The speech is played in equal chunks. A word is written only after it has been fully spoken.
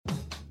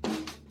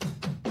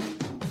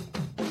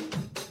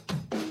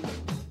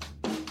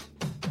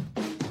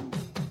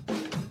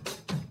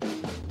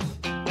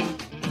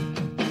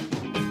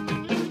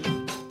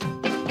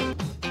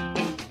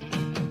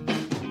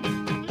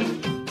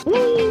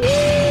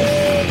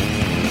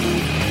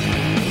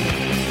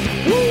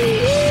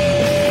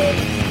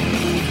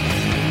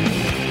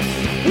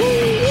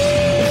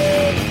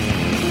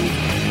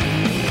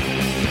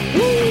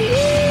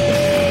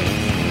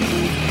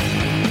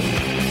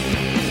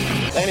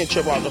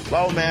trip off the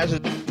floor, man.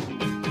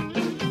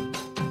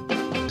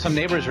 Some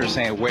neighbors are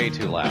saying way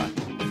too loud.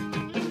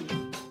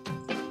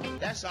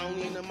 That's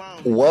only in the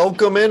moment.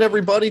 Welcome in,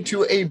 everybody,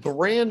 to a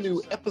brand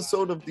new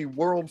episode of the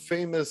world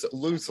famous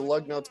Loose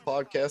Lug Nuts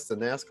podcast, the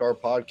NASCAR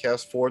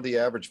podcast for the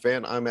average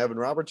fan. I'm Evan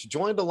Roberts,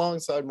 joined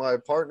alongside my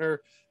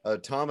partner,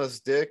 Thomas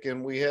Dick,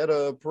 and we had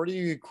a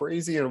pretty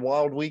crazy and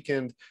wild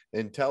weekend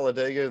in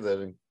Talladega.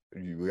 That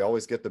we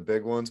always get the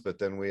big ones, but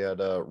then we had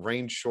a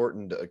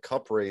rain-shortened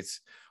cup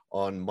race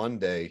on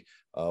Monday.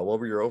 What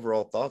were your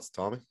overall thoughts,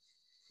 Tommy?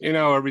 You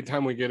know, every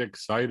time we get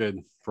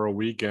excited for a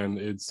weekend,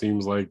 it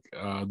seems like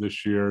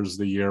this year's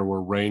the year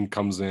where rain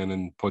comes in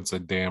and puts a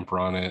damper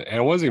on it. And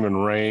it wasn't even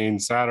rain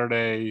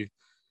Saturday,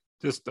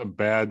 just a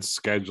bad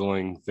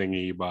scheduling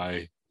thingy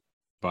by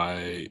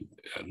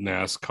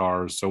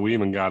NASCAR. So we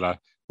got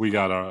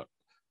a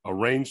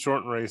rain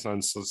shortened race on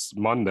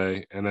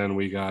Monday, and then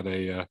we got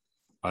the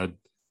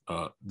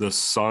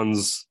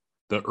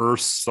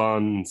Earth's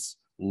Sun's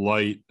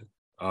light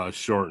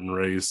shortened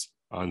race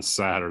on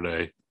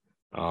Saturday.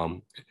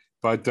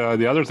 But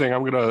the other thing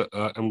I'm gonna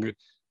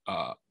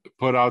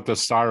put out the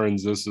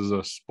sirens. This is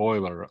a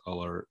spoiler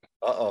alert.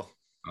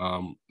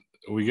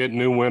 We get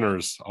new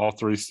winners all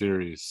three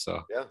series,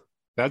 so yeah,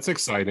 that's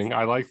exciting.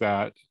 I like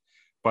that.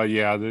 But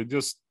yeah,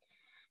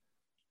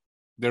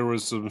 there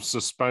was some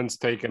suspense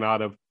taken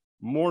out of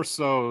more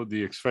so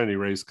the Xfinity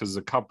race, because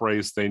the Cup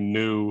race they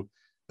knew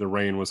the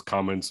rain was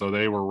coming, so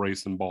they were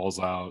racing balls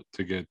out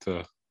to get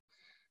to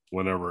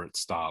whenever it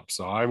stops.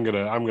 So I'm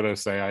gonna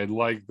say I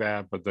like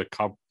that, but the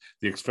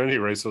Xfinity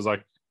race was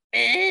like,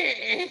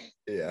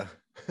 yeah.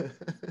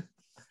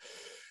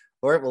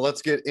 All right, well,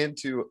 let's get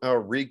into our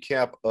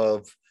recap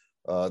of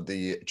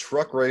the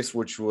truck race,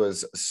 which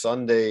was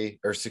Saturday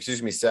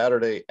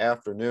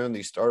afternoon.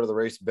 The start of the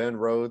race, Ben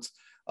Rhodes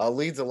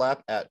leads a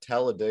lap at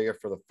Talladega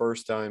for the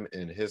first time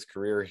in his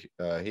career.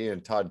 He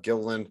and Todd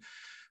Gilliland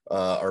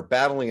are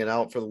battling it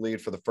out for the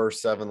lead for the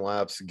first 7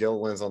 laps.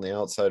 Gilliland's on the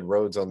outside,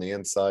 Rhodes on the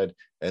inside,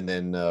 and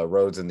then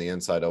Rhodes in the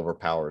inside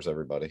overpowers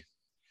everybody.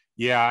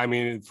 Yeah, I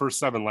mean, first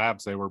 7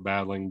 laps they were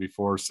battling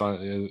before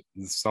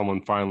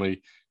someone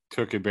finally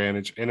took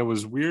advantage. And it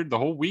was weird. The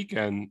whole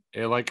weekend,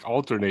 it like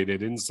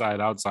alternated inside,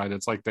 outside.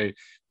 It's like they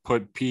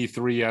put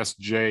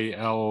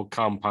P3SJL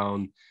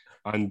compound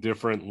on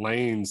different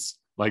lanes,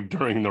 like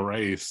during the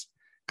race,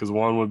 because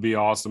one would be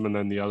awesome and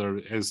then the other.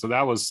 And so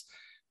that was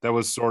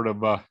sort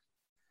of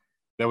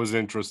that was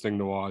interesting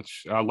to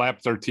watch.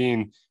 Lap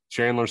 13,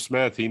 Chandler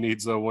Smith, he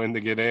needs a win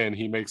to get in.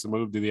 He makes a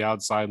move to the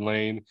outside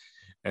lane,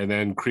 and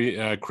then Creed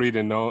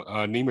and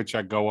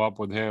Nemechek go up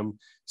with him,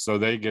 so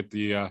they get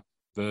the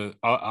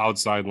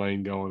outside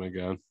lane going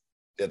again.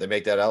 Yeah, they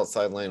make that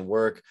outside lane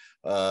work.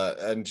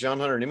 And John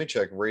Hunter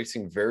Nemechek,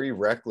 racing very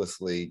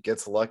recklessly,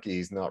 gets lucky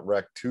he's not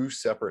wrecked 2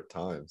 separate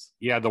times.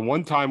 Yeah, the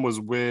one time was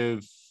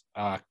with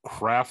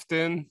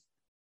Crafton.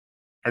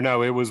 Or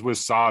no, it was with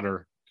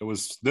Sauter.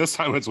 This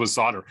time it's with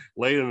Sauter.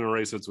 Late in the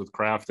race, it's with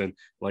Crafton.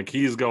 Like,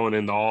 he's going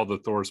into all the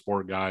Thor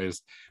Sport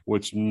guys,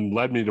 which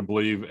led me to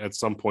believe at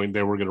some point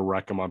they were going to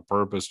wreck him on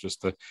purpose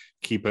just to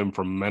keep him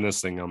from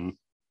menacing him.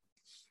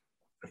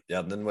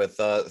 Yeah, then with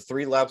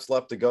 3 laps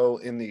left to go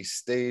in the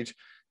stage,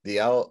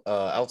 the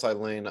outside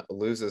lane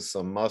loses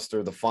some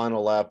muster. The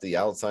final lap, the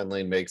outside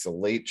lane makes a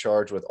late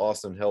charge with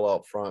Austin Hill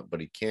out front,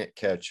 but he can't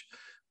catch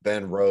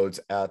Ben Rhodes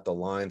at the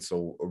line.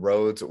 So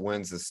Rhodes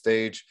wins the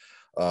stage.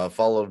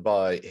 Followed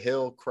by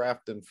Hill,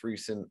 Crafton,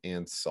 Friesen,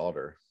 and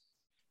Sauter.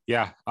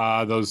 Yeah,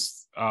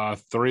 those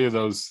 3 of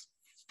those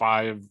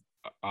 5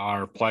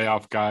 are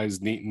playoff guys,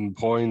 neating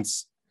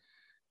points.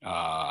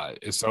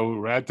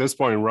 So at this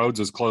point, Rhodes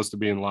is close to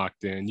being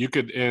locked in.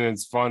 And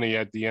it's funny,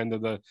 at the end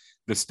of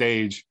the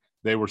stage,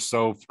 they were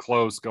so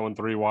close going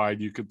 3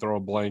 wide, you could throw a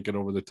blanket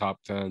over the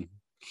top 10.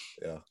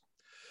 Yeah.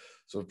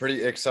 So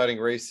pretty exciting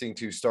racing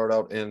to start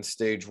out in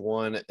stage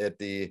 1 at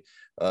the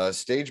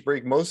stage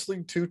break, mostly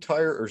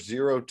 2-tire or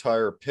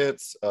 0-tire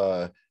pits.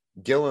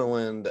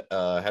 Gilliland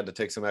had to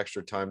take some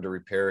extra time to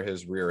repair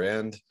his rear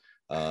end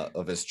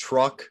of his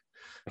truck,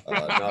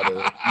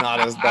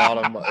 not his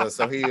bottom.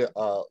 So he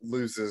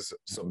loses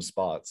some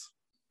spots.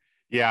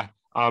 Yeah.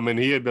 And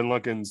he had been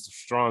looking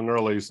strong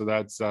early. So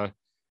that's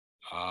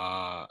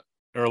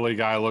early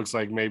guy looks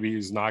like maybe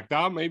he's knocked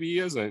out. Maybe he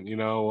isn't. You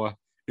know,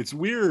 it's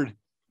weird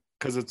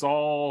because it's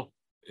all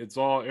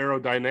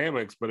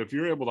aerodynamics, but if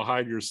you're able to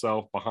hide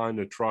yourself behind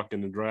a truck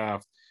in the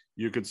draft,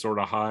 you could sort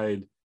of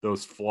hide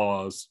those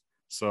flaws.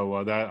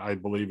 So that, I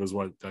believe, is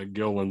what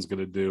Gilliland's going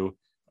to do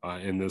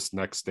in this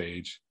next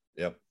stage.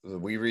 Yep.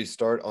 We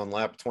restart on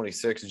lap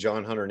 26.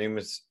 John Hunter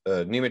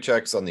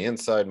Nemechek's on the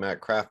inside. Matt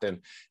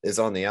Crafton is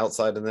on the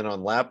outside. And then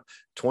on lap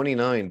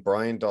 29,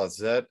 Brian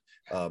Dozette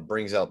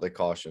brings out the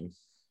caution.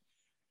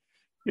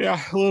 Yeah,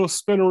 a little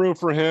spinaroo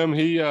for him.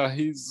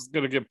 He's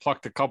going to get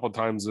plucked a couple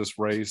times this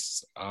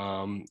race.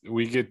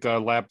 We get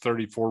lap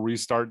 34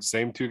 restart.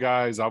 Same 2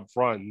 guys up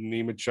front,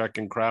 Nemechek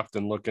and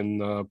Crafton,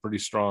 looking pretty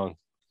strong.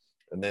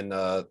 And then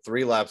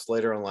 3 laps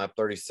later on lap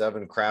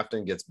 37,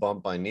 Crafton gets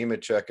bumped by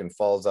Nemechek and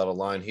falls out of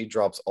line. He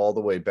drops all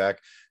the way back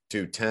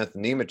to 10th.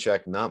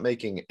 Nemechek not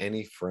making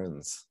any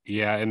friends.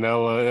 Yeah, and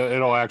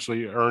it'll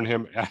actually earn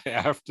him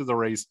after the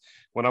race.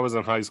 When I was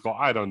in high school,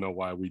 I don't know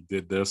why we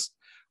did this.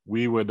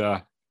 We would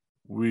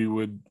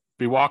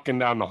be walking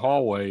down the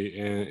hallway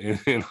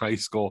in high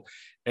school,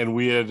 and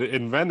we had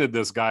invented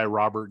this guy,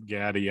 Robert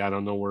Gaddy. I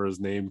don't know where his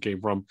name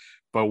came from,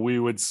 but we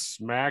would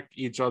smack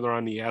each other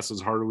on the ass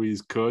as hard as we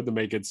could to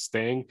make it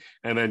sting,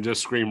 and then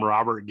just scream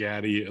Robert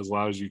Gaddy as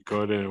loud as you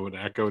could, and it would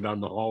echo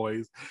down the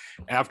hallways.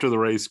 After the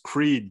race,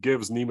 Creed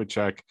gives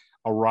Nemechek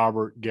a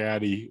Robert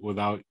Gaddy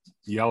without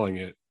yelling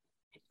it,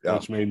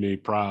 which made me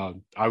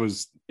proud. I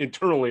was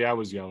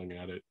yelling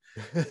at it.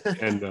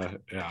 And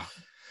yeah.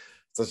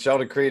 So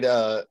Sheldon Creed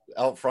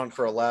out front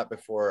for a lap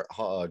before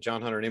John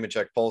Hunter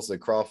Nemechek pulls the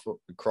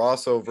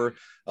crossover.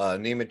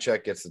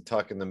 Nemechek gets the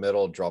tuck in the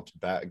middle,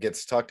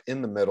 gets tucked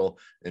in the middle,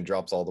 and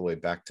drops all the way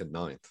back to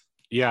 9th.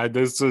 Yeah,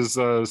 this is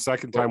the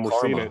second time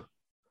we're seeing it.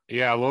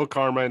 Yeah, low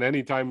karma. And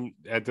anytime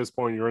at this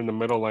point you're in the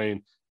middle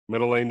lane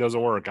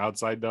doesn't work.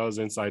 Outside does,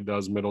 inside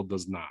does, middle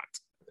does not.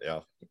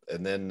 Yeah.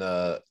 And then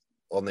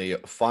on the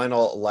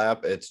final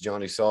lap, it's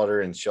Johnny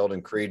Sauter and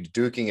Sheldon Creed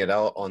duking it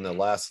out on the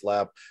last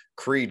lap.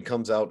 Creed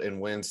comes out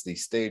and wins the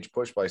stage,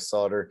 pushed by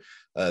Sauter.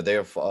 They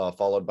are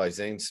followed by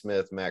Zane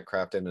Smith, Matt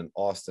Crafton, and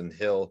Austin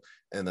Hill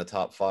in the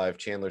top 5.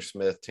 Chandler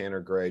Smith, Tanner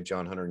Gray,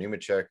 John Hunter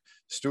Nemechek,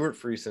 Stuart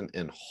Friesen,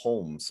 and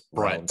Holmes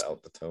round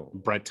out the tone.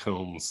 Brett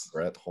Holmes.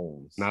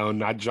 No,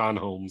 not John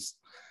Holmes.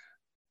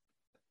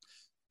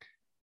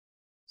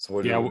 So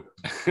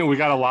we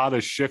got a lot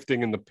of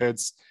shifting in the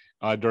pits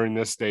during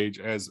this stage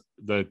as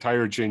the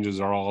tire changes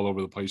are all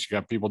over the place. You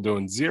got people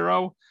doing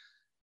 0,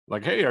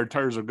 like, hey, our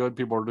tires are good.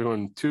 People are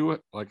doing 2,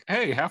 like,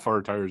 hey, half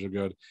our tires are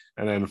good.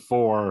 And then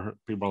 4,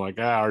 people are like,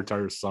 our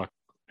tires suck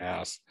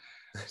ass.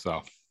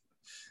 So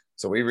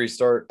we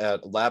restart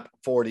at lap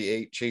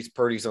 48. Chase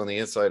Purdy's on the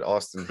inside.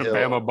 Austin Hill.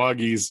 Bama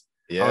buggies.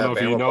 Yeah, I don't know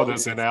if you know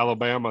buggies. this, in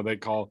Alabama, they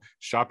call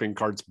shopping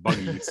carts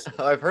buggies.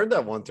 I've heard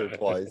that once or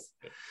twice.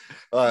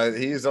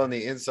 He's on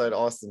the inside,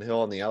 Austin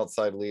Hill on the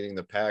outside leading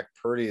the pack.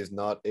 Purdy is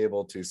not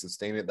able to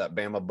sustain it. That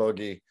Bama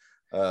buggy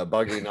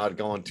not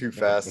going too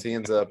fast. He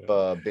ends up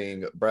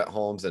being Brett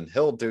Holmes and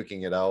Hill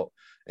duking it out.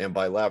 And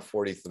by lap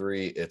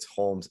 43, it's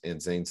Holmes and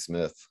Zane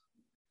Smith.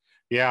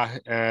 Yeah.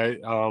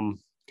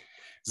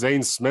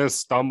 Zane Smith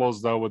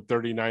stumbles, though, with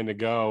 39 to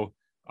go.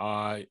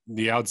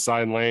 The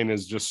outside lane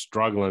is just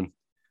struggling.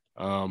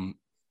 And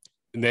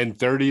then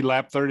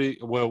lap 30,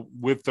 well,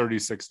 with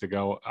 36 to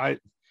go,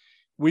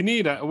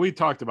 we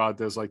talked about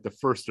this like the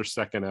first or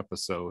second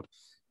episode.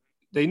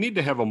 They need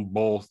to have them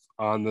both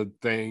on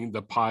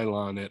the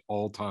pylon at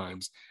all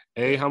times.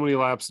 A, how many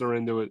laps they're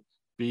into it.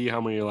 B,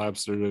 how many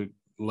laps are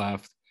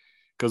left.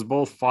 Because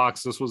both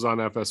Fox, this was on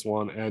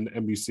FS1, and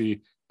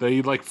NBC,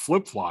 they like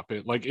flip-flop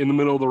it, like in the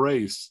middle of the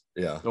race.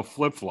 Yeah. They'll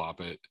flip-flop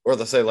it. Or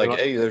they'll say like,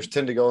 hey, there's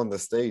 10 to go on the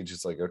stage.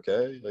 It's like,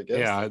 okay, I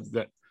guess.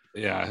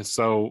 Yeah.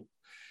 So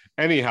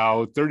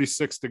anyhow,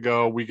 36 to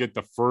go. We get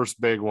the first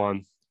big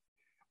one.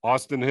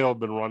 Austin Hill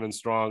been running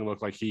strong.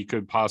 Looked like he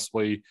could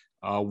possibly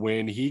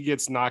win. He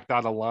gets knocked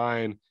out of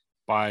line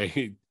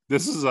by,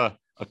 this is a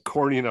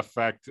Cornian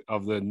effect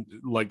of the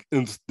like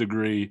nth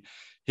degree.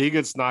 He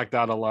gets knocked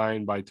out of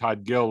line by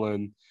Todd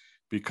Gilliland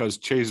because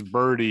Chase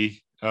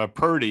Purdy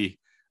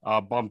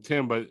bumped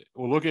him. But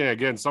we're looking at,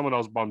 again, someone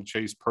else bumped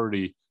Chase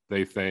Purdy,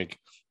 they think.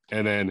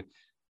 And then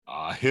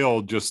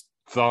Hill just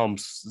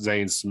thumps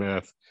Zane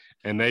Smith,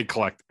 and they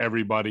collect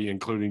everybody,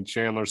 including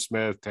Chandler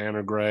Smith,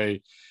 Tanner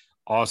Gray,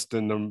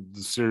 Austin,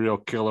 the serial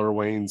killer,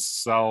 Wayne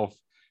Self,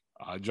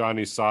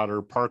 Johnny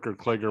Sauter, Parker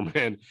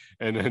Kligerman,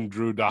 and then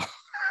Drew Dow.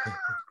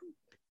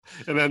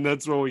 And then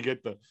that's when we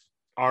get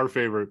our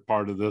favorite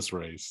part of this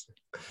race.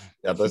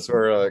 Yeah, that's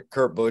where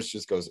Kurt Busch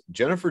just goes,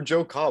 Jennifer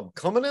Jo Cobb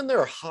coming in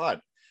there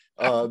hot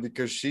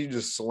because she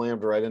just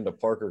slammed right into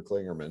Parker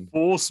Kligerman.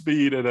 Full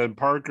speed, and then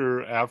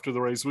Parker after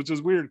the race, which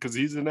is weird because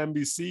he's an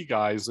NBC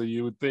guy, so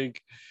you would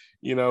think,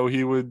 he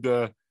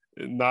would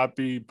not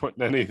be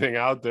putting anything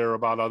out there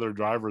about other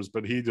drivers,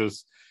 but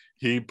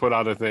he put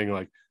out a thing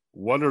like,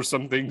 what are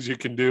some things you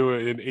can do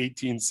in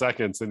 18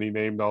 seconds? And he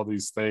named all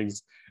these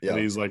things. Yeah. And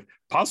he's like,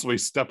 possibly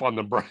step on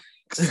the brakes.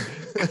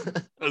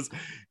 Because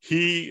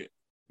he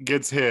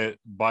gets hit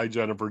by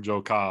Jennifer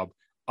Jo Cobb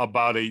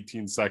about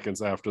 18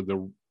 seconds after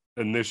the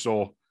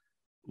initial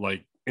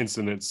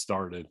incident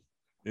started.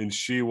 And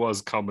she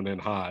was coming in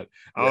hot.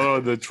 I don't know,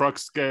 the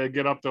trucks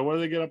get up to, what do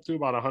they get up to?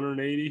 About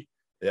 180?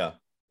 Yeah.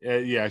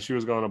 Yeah, she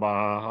was going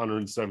about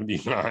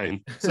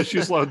 179. So she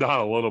slowed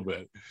down a little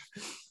bit.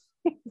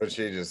 But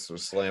she just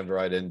was slammed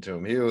right into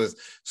him.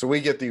 So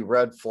we get the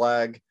red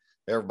flag.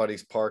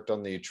 Everybody's parked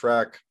on the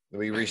track.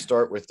 We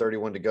restart with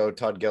 31 to go.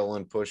 Todd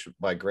Gilliland pushed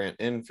by Grant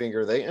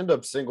Enfinger. They end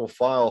up single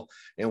file,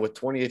 and with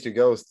 28 to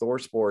go, Thor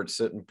Sports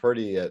sitting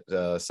pretty at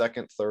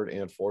second, third,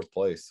 and fourth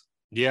place.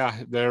 Yeah,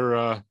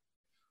 they're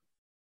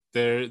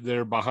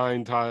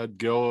behind Todd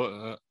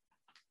Gilliland.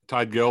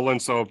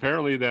 So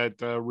apparently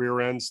that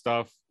rear end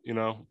stuff,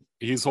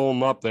 he's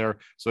holding up there.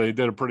 So they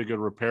did a pretty good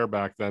repair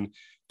back then.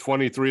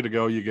 23 to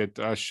go, you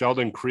get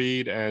Sheldon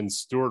Creed and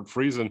Stuart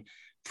Friesen.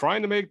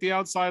 trying to make the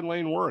outside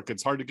lane work.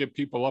 It's hard to get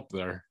people up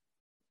there.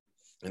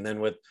 And then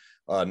with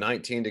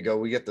 19 to go,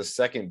 we get the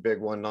second big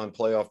one.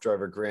 Non-playoff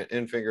driver Grant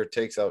Enfinger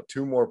takes out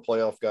two more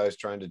playoff guys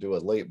trying to do a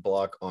late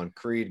block on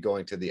Creed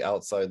going to the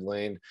outside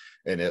lane,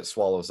 and it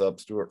swallows up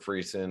Stuart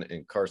Friesen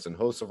and Carson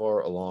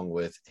Hocevar along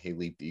with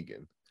Haley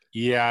Deegan.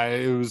 Yeah,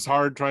 it was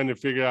hard trying to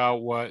figure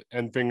out what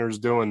Enfinger's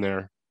doing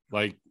there.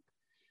 Like,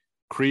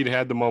 Creed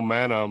had the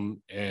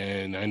momentum,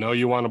 and I know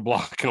you want to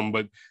block him,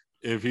 but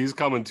if he's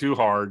coming too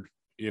hard,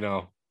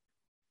 you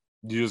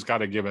just got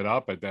to give it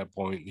up at that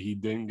point. He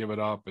didn't give it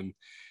up, and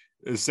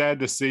it's sad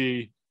to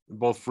see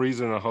both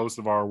Friesen and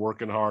Hocevar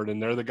working hard,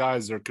 and they're the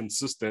guys that are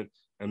consistent,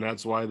 and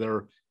that's why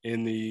they're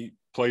in the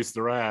place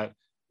they're at.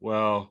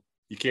 Well,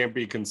 you can't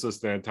be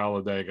consistent at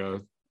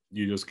Talladega.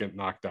 You just get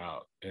knocked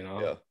out,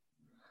 Yeah.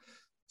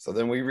 So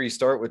then we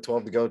restart with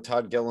 12 to go.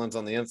 Todd Gilliland's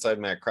on the inside,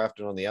 Matt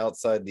Crafton on the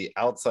outside. The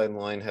outside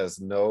line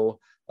has no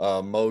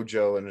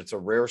mojo, and it's a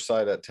rare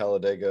sight at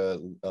Talladega.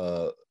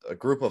 A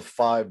group of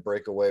 5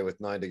 break away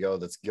with 9 to go.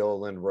 That's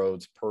Gilliland,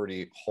 Rhodes,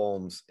 Purdy,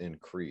 Holmes, and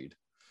Creed.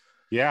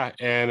 Yeah,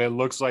 and it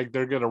looks like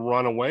they're going to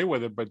run away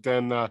with it. But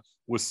then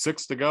with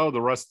 6 to go, the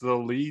rest of the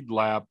lead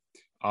lap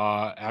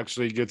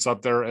actually gets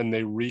up there, and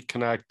they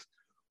reconnect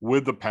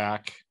with the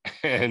pack.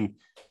 And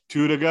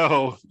 2 to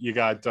go, you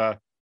got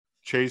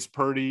Chase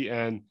Purdy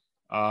and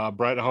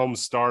Brett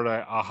Holmes start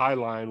a high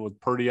line with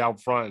Purdy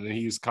out front, and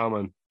he's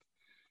coming.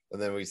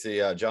 And then we see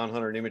John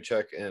Hunter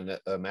Nemechek and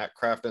Matt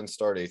Crafton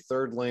start a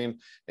third lane,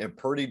 and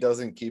Purdy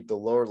doesn't keep the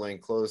lower lane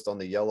closed on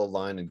the yellow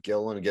line, and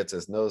Gilliland gets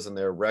his nose in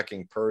there,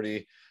 wrecking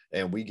Purdy,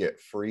 and we get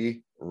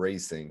free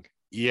racing.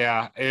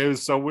 Yeah, it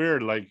was so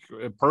weird. Like,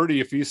 Purdy,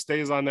 if he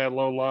stays on that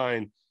low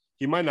line,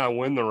 he might not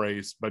win the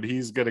race, but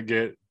he's going to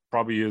get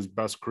probably his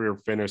best career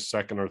finish,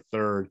 second or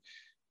third.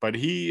 But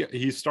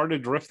he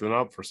started drifting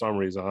up for some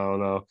reason. I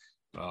don't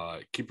know.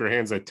 Keep your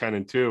hands at 10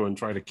 and 2 and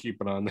try to keep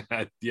it on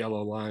that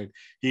yellow line.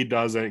 He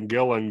doesn't.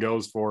 Gillen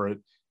goes for it,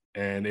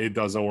 and it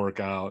doesn't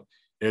work out.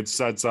 It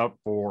sets up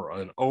for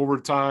an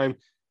overtime.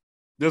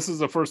 This is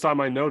the first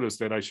time I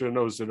noticed it. I should have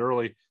noticed it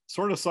early.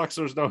 Sort of sucks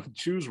there's no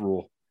choose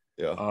rule.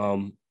 Yeah.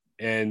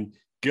 And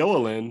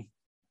Gilliland,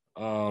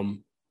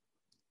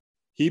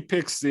 he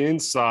picks the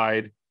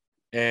inside,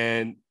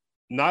 and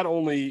not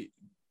only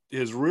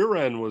his rear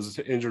end was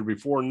injured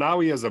before, now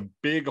he has a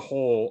big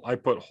hole. I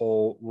put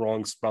hole,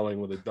 wrong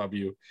spelling with a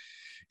W,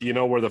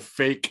 where the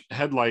fake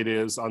headlight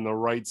is on the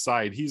right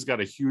side. He's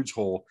got a huge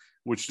hole,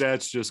 which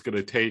that's just going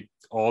to take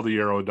all the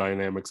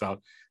aerodynamics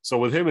out. So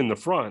with him in the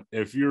front,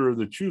 if you're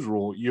the choose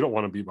rule, you don't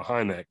want to be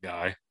behind that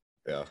guy.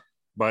 Yeah.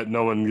 But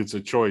no one gets a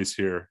choice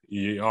here.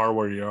 You are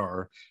where you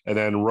are. And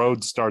then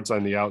Rhodes starts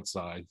on the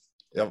outside.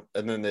 Yep.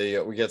 And then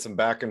we get some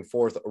back and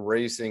forth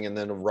racing. And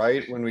then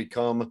right when we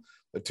come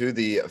to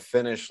the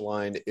finish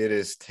line, it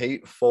is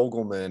Tate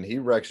Fogelman. He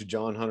wrecks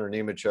John Hunter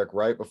Nemechek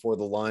right before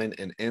the line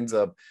and ends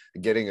up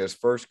getting his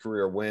first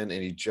career win,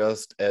 and he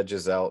just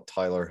edges out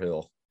Tyler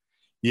Hill.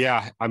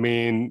 Yeah, I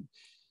mean,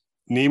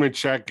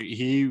 Nemechek,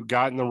 he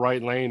got in the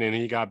right lane, and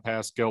he got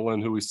past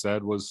Gillen, who he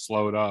said was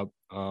slowed up.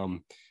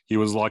 He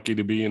was lucky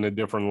to be in a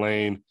different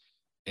lane,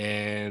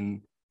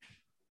 and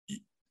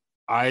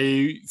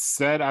I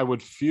said I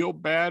would feel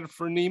bad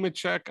for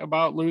Nemechek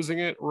about losing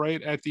it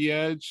right at the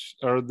edge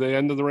or the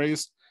end of the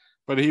race,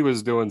 but he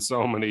was doing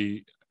so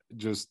many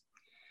just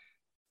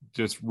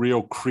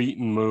real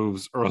cretin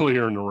moves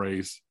earlier in the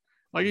race.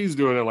 Like, he's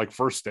doing it like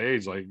first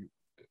stage, like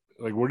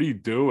what are you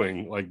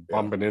doing? Like,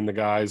 bumping into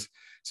guys.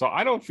 So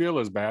I don't feel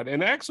as bad.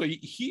 And actually,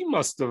 he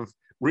must have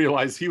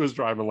realized he was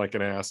driving like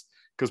an ass,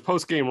 because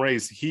post-game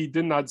race, he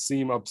did not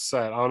seem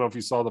upset. I don't know if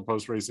you saw the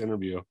post-race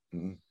interview.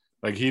 Mm-hmm.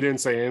 Like, he didn't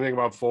say anything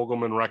about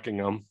Fogelman wrecking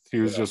him. He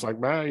was just like,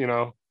 man,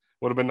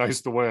 would have been nice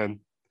to win.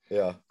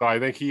 Yeah. So I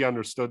think he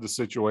understood the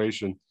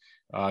situation.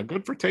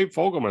 Good for Tate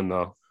Fogelman,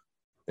 though.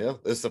 Yeah,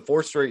 it's the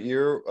 4th straight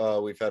year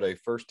we've had a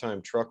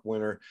first-time truck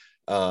winner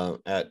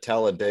at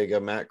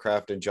Talladega. Matt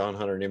Crafton, John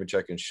Hunter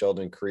Nemechek, and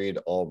Sheldon Creed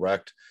all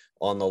wrecked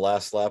on the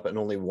last lap, and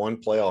only one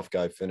playoff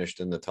guy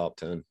finished in the top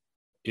 10.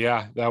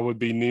 Yeah, that would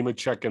be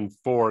Nemechek in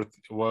 4th.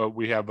 Well,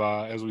 we have,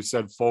 as we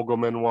said,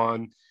 Fogelman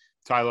won.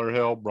 Tyler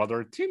Hill,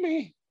 brother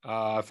Timmy,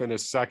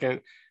 finished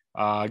 2nd.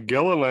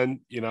 Gilliland,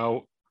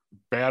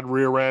 bad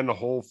rear end, the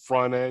whole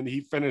front end.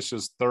 He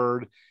finishes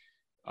 3rd,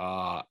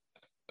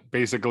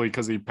 basically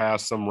because he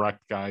passed some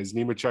wrecked guys.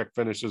 Nemechek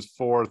finishes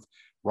 4th.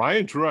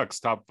 Ryan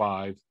Truex, top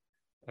 5.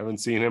 Haven't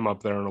seen him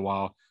up there in a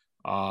while.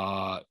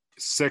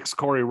 6,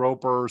 Corey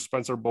Roper,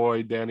 Spencer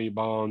Boyd, Danny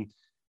Bone,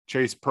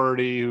 Chase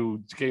Purdy,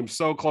 who came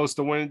so close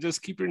to winning.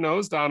 Just keep your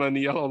nose down on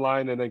the yellow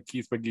line, and then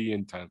Keith McGee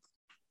in 10th.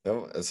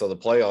 And so the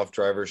playoff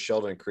drivers,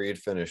 Sheldon Creed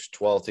finished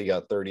 12th. He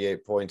got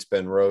 38 points.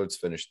 Ben Rhodes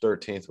finished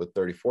 13th with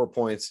 34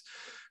 points.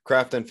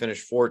 Crafton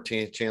finished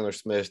 14th. Chandler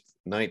Smith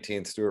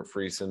 19th. Stuart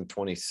Friesen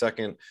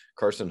 22nd.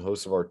 Carson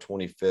Hocevar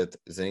 25th.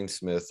 Zane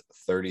Smith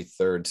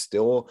 33rd.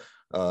 Still,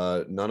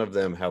 none of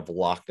them have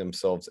locked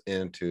themselves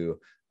into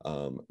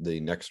the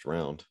next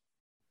round.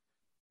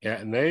 Yeah,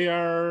 and they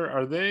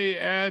are they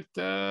at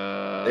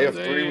They have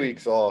 3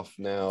 weeks off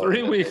now.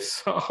 3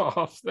 weeks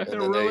off. And then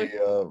Really? they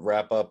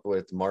wrap up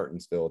with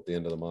Martinsville at the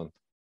end of the month.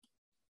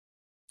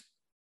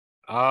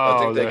 Oh, I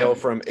think they go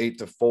from 8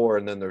 to 4,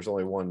 and then there's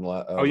only one.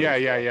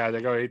 Yeah.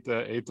 They go 8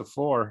 to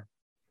 4.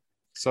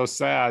 So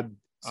sad.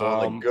 So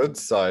on the good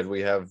side, we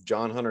have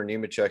John Hunter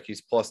Nemechek.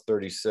 He's plus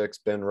 36.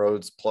 Ben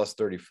Rhodes plus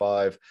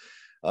 35.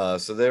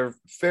 So they're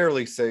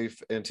fairly safe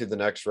into the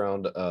next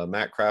round.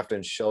 Matt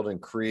Crafton, Sheldon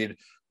Creed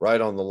right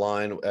on the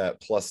line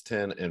at plus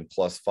 10 and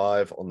plus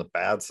 5. On the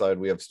bad side,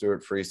 we have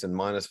Stuart Friesen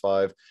minus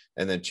 5.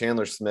 And then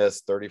Chandler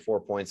Smith,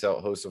 34 points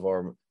out.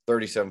 Hocevar,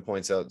 37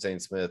 points out. Zane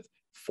Smith,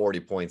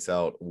 40 points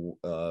out.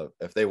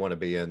 If they want to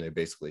be in, they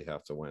basically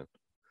have to win.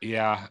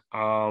 Yeah.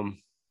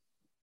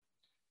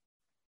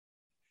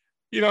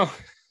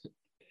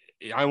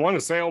 I want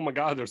to say, oh my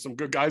God, there's some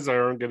good guys that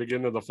aren't going to get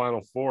into the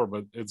Final Four,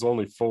 but it's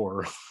only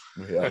 4.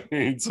 Yeah. I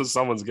mean, so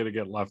someone's going to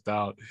get left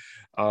out.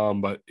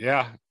 But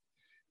yeah,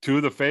 2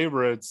 of the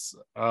favorites.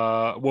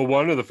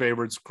 One of the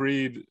favorites,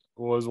 Creed,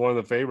 was one of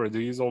the favorites.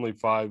 He's only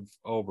 5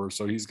 over,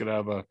 so he's going to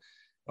have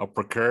a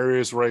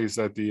precarious race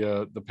at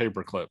the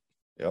paperclip.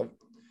 Yep.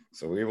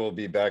 So we will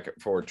be back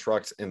for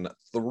trucks in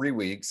 3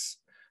 weeks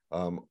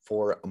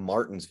for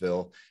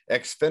Martinsville.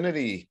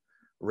 Xfinity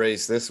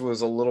race. This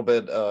was a little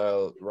bit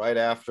right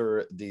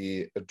after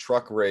the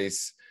truck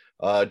race.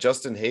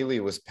 Justin Haley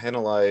was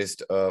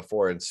penalized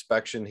for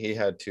inspection. He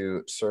had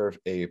to serve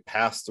a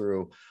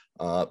pass-through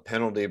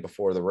penalty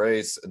before the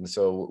race. And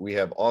so we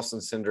have Austin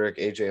Cindric,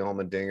 AJ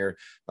Allmendinger,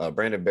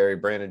 Brandon Berry,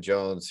 Brandon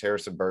Jones,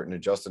 Harrison Burton,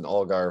 and Justin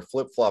Allgaier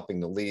flip-flopping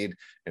the lead,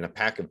 and a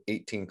pack of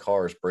 18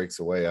 cars breaks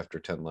away after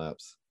 10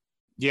 laps.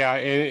 Yeah,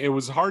 and it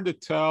was hard to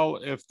tell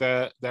if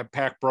that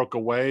pack broke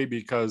away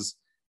because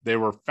they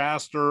were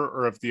faster,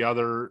 or if the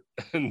other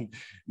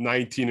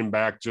 19 and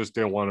back just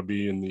didn't want to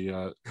be in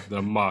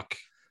the muck.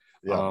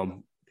 Yeah.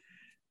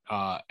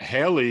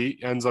 Haley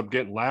ends up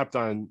getting lapped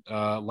on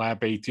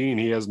lap 18.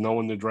 He has no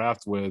one to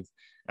draft with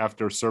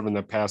after serving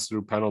the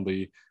pass-through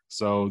penalty.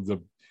 So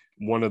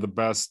one of the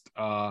best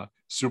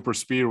super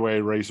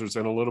speedway racers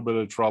in a little bit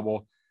of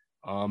trouble.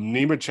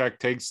 Nemechek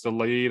takes the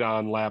lead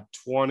on lap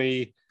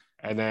 20,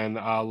 and then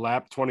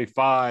lap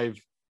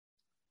 25.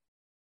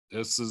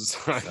 This is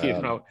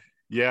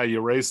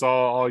you race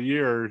all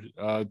year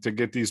to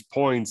get these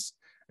points.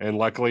 And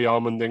luckily,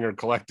 Allmendinger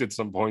collected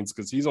some points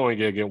because he's only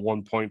going to get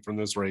 1 point from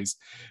this race.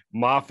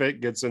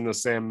 Moffitt gets into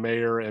Sam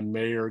Mayer, and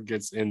Mayer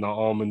gets into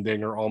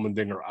Allmendinger.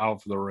 Allmendinger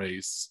out for the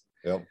race.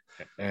 Yep.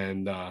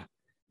 And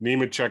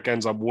Nemechek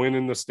ends up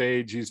winning the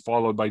stage. He's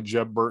followed by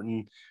Jeb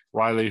Burton,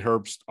 Riley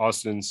Herbst,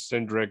 Austin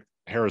Cindric,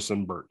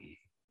 Harrison Burton.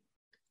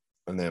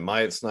 And then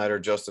Myatt Snyder,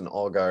 Justin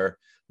Allgaier,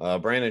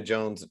 Brandon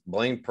Jones,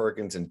 Blaine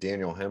Perkins, and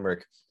Daniel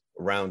Hemrick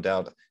round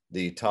out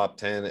the top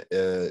 10.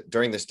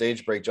 During the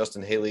stage break,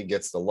 Justin Haley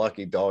gets the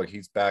lucky dog.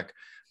 He's back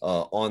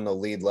on the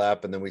lead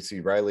lap. And then we see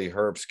Riley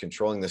Herbst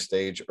controlling the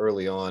stage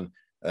early on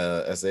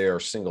as they are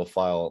single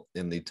file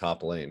in the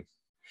top lane.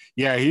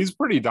 Yeah, he's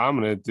pretty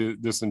dominant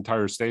this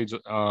entire stage.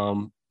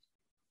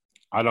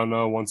 I don't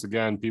know. Once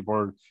again,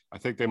 I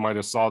think they might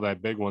have saw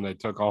that big one that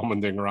took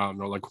Allmendinger out, and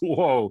they're like,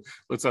 whoa,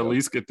 let's at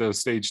least get to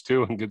stage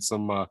 2 and get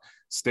some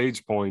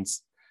stage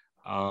points.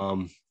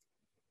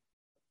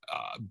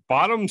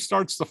 Bottom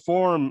starts to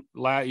form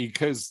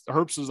because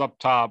Herbst is up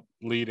top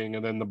leading,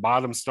 and then the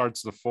bottom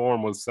starts to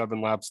form with 7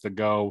 laps to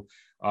go,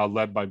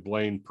 led by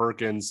Blaine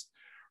Perkins.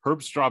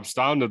 Herbst drops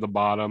down to the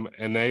bottom,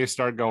 and they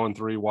start going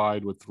 3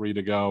 wide with 3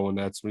 to go, and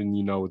that's when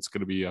you know it's going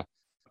to be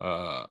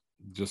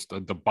just a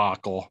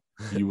debacle,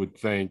 you would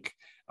think.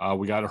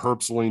 We got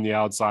Herbst leading the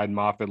outside,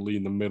 Moffitt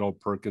leading the middle,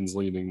 Perkins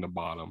leading the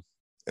bottom.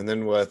 And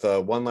then with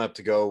 1 lap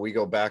to go, we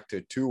go back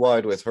to 2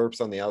 wide with Herbst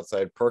on the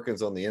outside,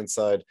 Perkins on the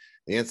inside.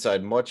 The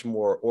inside much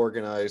more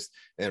organized,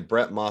 and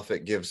Brett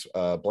Moffitt gives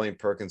Blaine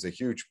Perkins a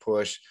huge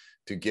push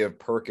to give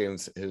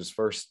Perkins his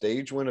first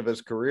stage win of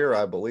his career,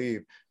 I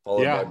believe,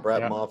 followed by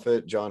Brett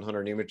Moffitt, John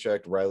Hunter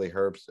Nemechek, Riley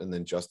Herbst, and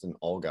then Justin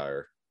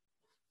Allgaier.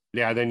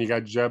 Yeah, then you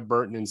got Jeb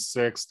Burton in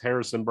 6th,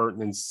 Harrison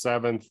Burton in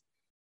 7th,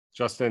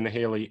 Justin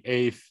Haley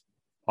 8th,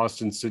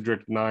 Austin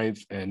Cindric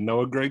 9th, and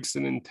Noah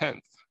Gragson in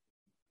 10th.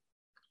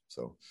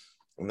 So,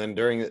 and then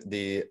during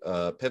the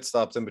pit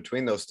stops in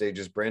between those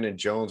stages, Brandon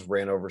Jones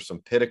ran over some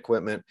pit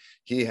equipment.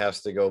 He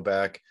has to go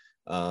back.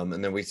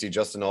 And then we see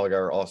Justin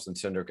Allgaier, Austin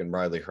Cindric, and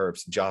Riley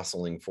Herbst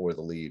jostling for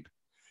the lead.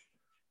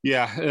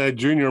 Yeah,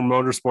 Junior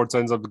Motorsports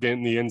ends up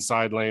getting the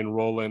inside lane,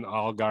 rolling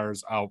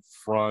Allgaier's out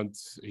front.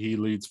 He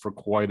leads for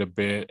quite a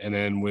bit. And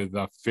then with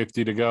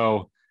 50 to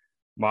go,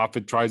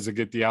 Moffitt tries to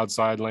get the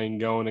outside lane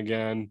going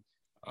again.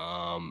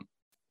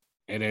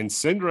 And then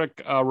Cindric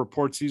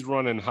reports he's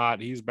running hot.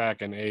 He's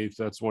back in 8th.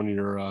 That's one of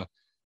your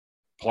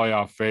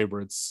playoff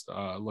favorites,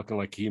 looking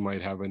like he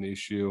might have an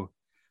issue.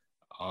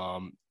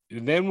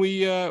 And then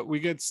we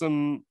get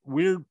some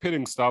weird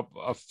pitting stuff.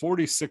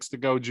 46 to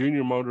go,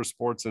 Junior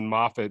Motorsports and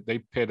Moffitt, they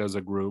pit as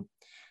a group.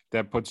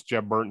 That puts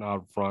Jeb Burton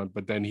out front.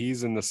 But then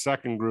he's in the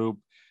second group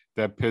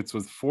that pits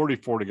with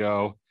 44 to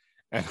go.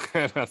 And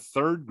then a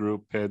third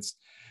group pits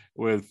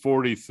with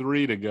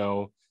 43 to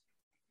go.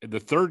 the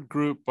third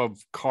group of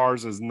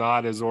cars is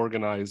not as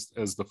organized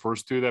as the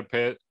first two that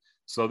pit.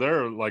 So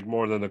they're like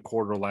more than a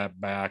quarter lap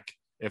back.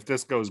 If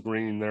this goes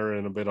green, they're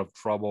in a bit of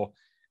trouble.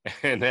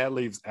 And that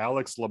leaves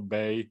Alex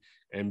Labay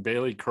and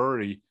Bailey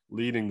Curry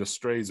leading the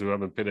strays who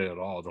haven't pitted at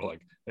all. They're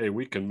like, hey,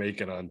 we can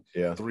make it on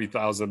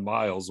 3,000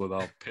 miles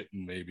without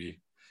pitting maybe.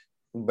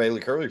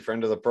 Bailey Curry,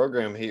 friend of the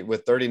program, he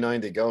with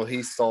 39 to go,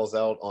 he stalls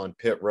out on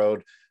pit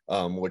road,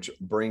 which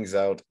brings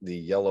out the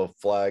yellow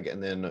flag.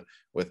 And then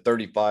with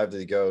 35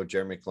 to go,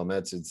 Jeremy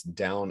Clements is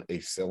down a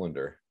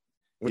cylinder,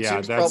 which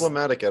seems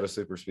problematic at a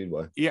super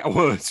speedway. Yeah,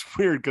 well, it's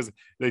weird because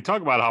they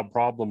talk about how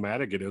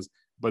problematic it is,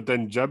 but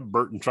then Jeb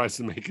Burton tries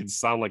to make it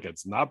sound like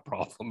it's not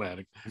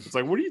problematic. It's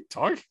like, what are you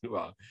talking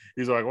about?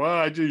 He's like, well,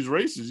 I do these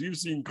races. You've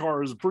seen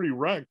cars pretty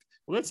wrecked.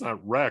 Well, that's not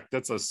wrecked.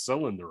 That's a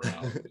cylinder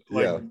out.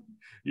 Like,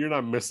 you're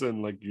not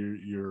missing like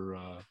your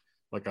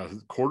like a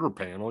quarter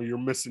panel. You're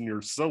missing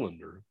your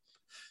cylinder.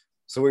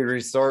 So we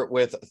restart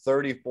with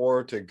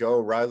 34 to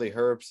go. Riley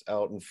Herbst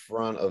out in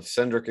front of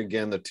Cindric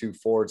again, the two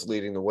Fords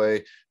leading the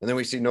way. And then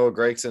we see Noah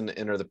Gragson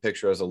enter the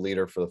picture as a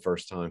leader for the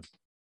first time.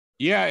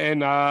 Yeah,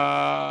 and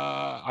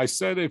I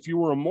said if you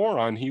were a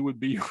moron, he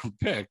would be your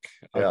pick,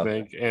 I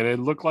think. And it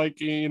looked like,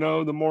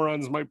 the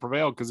morons might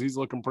prevail because he's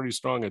looking pretty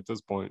strong at this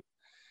point.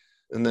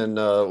 And then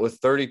with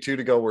 32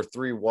 to go, we're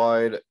 3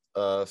 wide,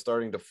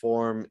 starting to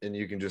form, and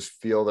you can just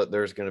feel that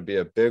there's going to be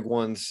a big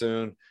one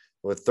soon.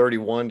 With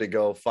 31 to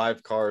go,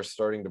 5 cars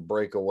starting to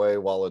break away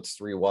while it's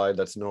 3 wide.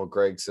 That's Noah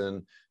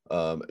Gragson,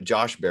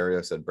 Josh Berry.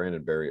 I said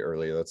Brandon Berry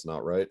earlier. That's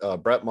not right.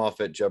 Brett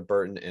Moffitt, Jeb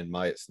Burton, and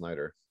Myatt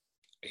Snyder.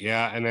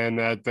 Yeah, and then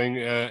that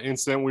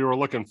incident we were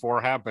looking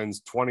for happens.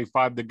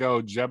 25 to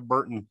go. Jeb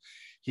Burton,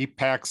 he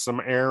packs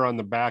some air on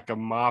the back of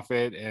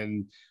Moffitt,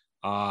 and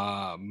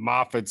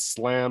Moffitt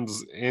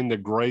slams into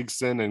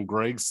Gragson, and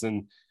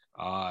Gragson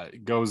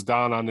goes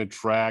down on the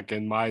track,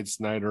 and Myatt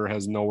Snyder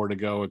has nowhere to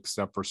go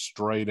except for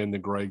straight into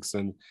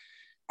Gragson.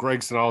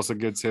 Gragson also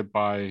gets hit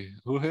by,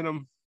 who hit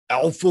him?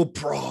 Alpha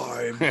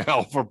Prime.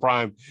 Alpha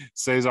Prime.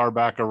 Cesar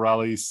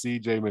Baccarelli,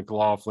 CJ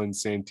McLaughlin,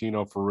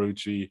 Santino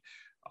Ferrucci.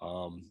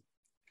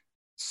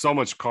 So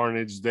much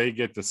carnage. They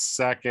get the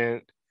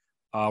second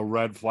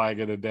red flag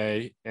of the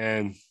day.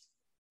 And,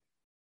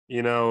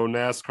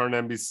 NASCAR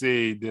and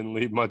NBC didn't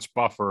leave much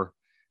buffer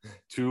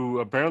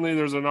to, apparently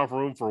there's enough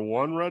room for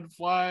 1 red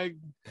flag,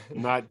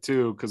 not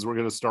 2, because we're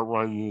going to start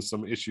running into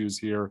some issues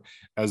here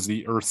as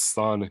the Earth's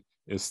sun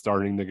is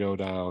starting to go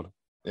down.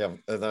 Yeah.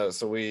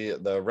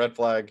 The red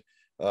flag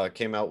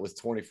came out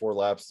with 24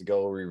 laps to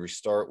go. We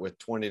restart with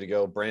 20 to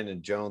go.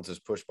 Brandon Jones is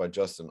pushed by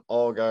Justin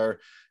Allgaier.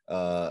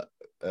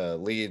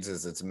 Leads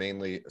as it's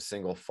mainly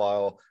single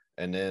file,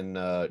 and then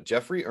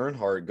Jeffrey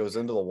Earnhardt goes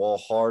into the wall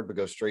hard but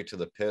goes straight to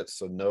the pits,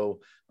 so no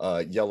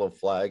yellow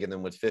flag. And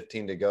then with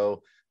 15 to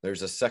go,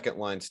 there's a second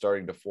line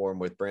starting to form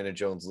with Brandon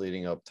Jones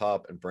leading up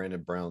top and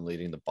Brandon Brown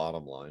leading the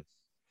bottom line.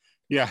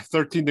 Yeah,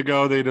 13 to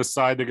go, they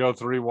decide to go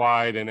 3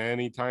 wide, and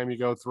anytime you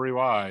go 3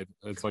 wide,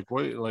 it's like,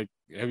 what? Like,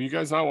 have you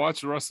guys not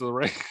watched the rest of the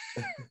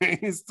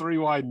race? 3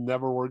 wide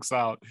never works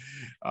out.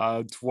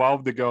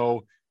 12 to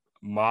go,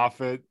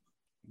 Moffitt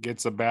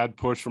gets a bad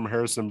push from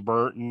Harrison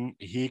Burton.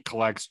 He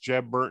collects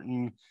Jeb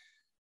Burton,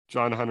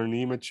 John Hunter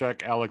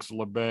Nemechek, Alex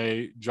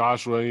Labay,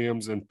 Josh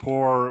Williams, and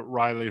poor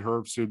Riley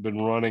Herbst, who'd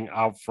been running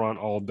out front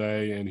all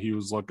day, and he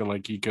was looking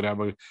like he could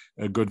have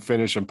a good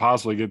finish and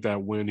possibly get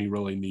that win he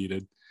really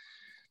needed.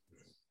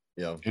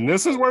 Yeah. And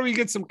this is where we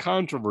get some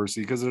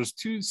controversy because there's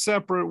 2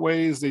 separate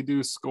ways they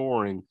do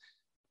scoring.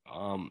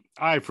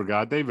 I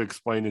forgot. They've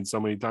explained it so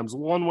many times.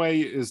 One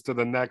way is to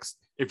the next.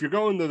 If you're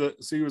going to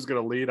see who's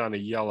going to lead on a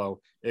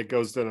yellow, it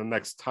goes to the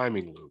next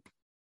timing loop.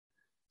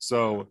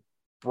 So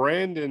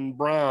Brandon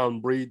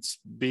Brown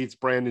beats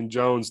Brandon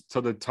Jones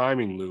to the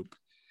timing loop.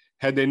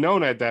 Had they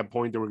known at that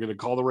point they were going to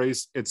call the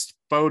race, it's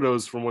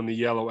photos from when the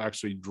yellow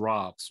actually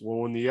drops. Well,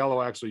 when the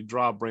yellow actually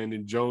dropped,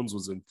 Brandon Jones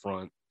was in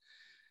front.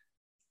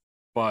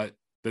 But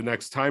the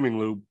next timing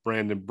loop,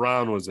 Brandon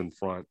Brown was in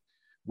front.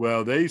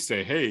 Well, they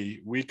say, hey,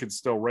 we could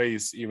still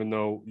race even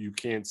though you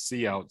can't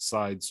see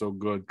outside so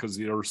good because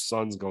the Earth's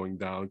sun's going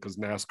down, because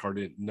NASCAR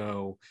didn't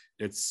know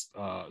it's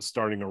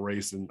starting a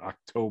race in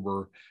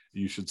October.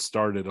 You should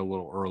start it a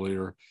little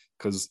earlier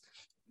because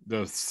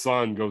the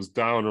sun goes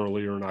down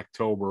earlier in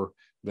October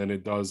than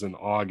it does in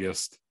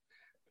August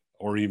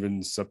or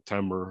even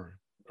September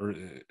or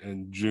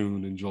in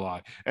June and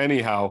July.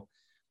 Anyhow,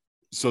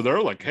 so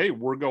they're like, hey,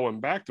 we're going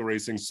back to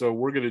racing, so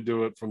we're going to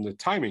do it from the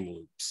timing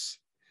loops.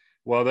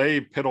 Well, they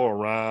piddle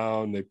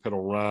around,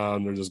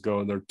 they're just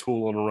going, they're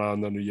tooling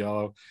around under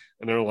yellow,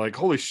 and they're like,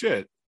 holy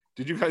shit,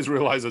 did you guys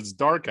realize it's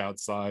dark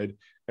outside?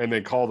 And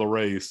they call the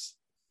race.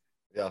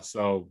 Yeah.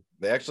 So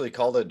they actually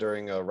called it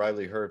during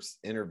Riley Herbst's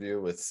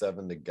interview with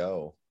 7 to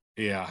go.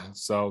 Yeah.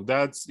 So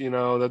that's, I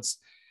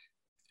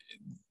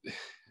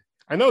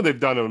know they've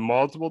done it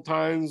multiple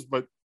times,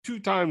 but 2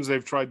 times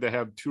they've tried to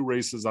have 2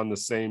 races on the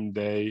same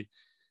day.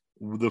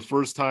 The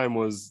first time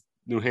was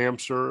New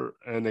Hampshire,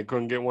 and they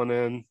couldn't get one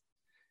in.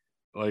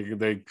 Like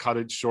they cut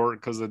it short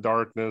because of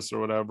darkness or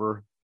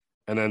whatever.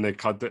 And then they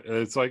cut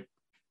it's like,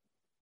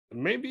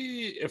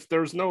 maybe if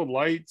there's no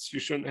lights, you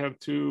shouldn't have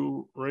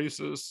 2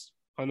 races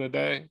on a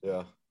day.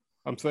 Yeah.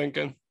 I'm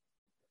thinking.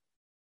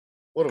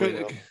 What do we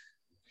know?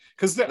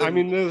 Because I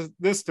mean,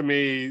 this to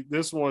me,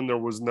 this one, there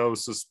was no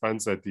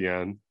suspense at the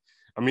end.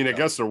 I mean, I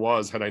guess there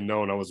was, had I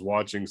known I was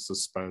watching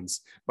suspense,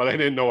 but I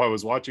didn't know I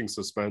was watching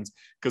suspense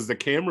because the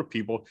camera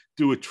people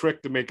do a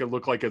trick to make it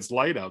look like it's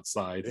light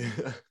outside.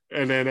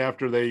 And then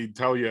after they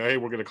tell you, hey,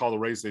 we're going to call the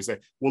race, they say,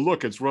 well,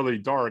 look, it's really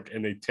dark.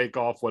 And they take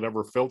off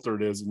whatever filter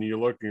it is. And you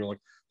look and you're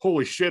like,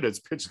 holy shit, it's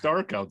pitch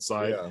dark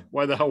outside. Yeah.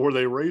 Why the hell were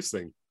they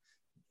racing?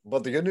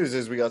 But the good news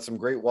is we got some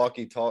great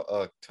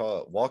walkie-talkie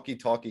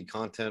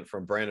content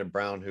from Brandon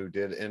Brown, who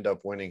did end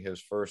up winning his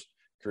first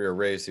career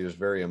race. He was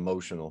very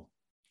emotional.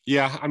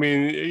 Yeah, I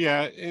mean,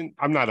 yeah, and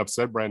I'm not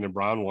upset Brandon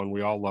Brown won.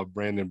 We all love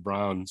Brandon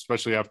Brown,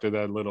 especially after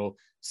that little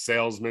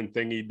salesman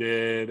thing he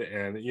did.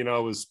 And,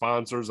 his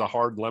sponsors, a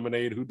hard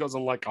lemonade. Who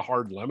doesn't like a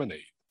hard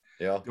lemonade?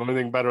 Yeah. The only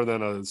thing better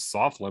than a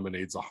soft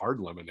lemonade is a hard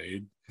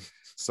lemonade.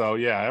 So,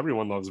 yeah,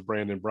 everyone loves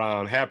Brandon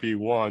Brown. Happy he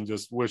won.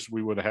 Just wish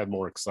we would have had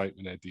more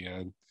excitement at the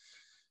end.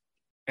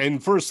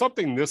 And for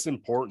something this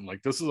important,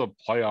 like this is a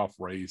playoff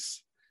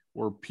race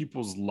where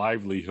people's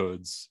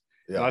livelihoods,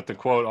 not to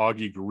quote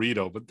Augie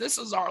Garrido, but this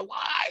is our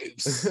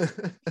lives,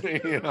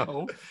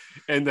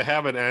 and to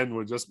have it end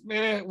with just,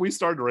 we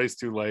started the race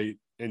too late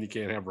and you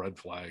can't have red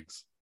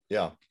flags.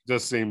 Yeah.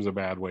 Just seems a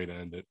bad way to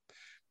end it.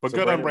 But so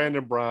good on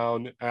Brandon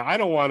Brown. I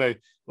don't want to,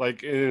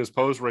 like in his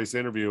post-race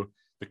interview,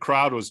 the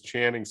crowd was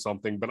chanting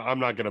something, but I'm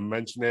not going to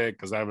mention it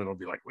because Evan will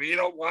be like, we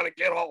don't want to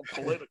get all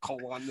political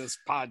on this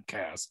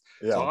podcast.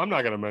 Yeah. So I'm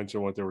not going to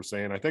mention what they were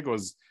saying. I think it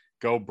was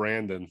go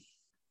Brandon.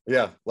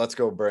 Yeah. Let's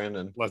go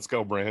Brandon. Let's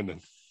go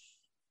Brandon.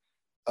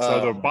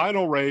 So the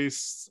final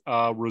race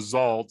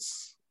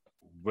results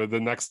with the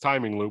next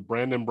timing loop: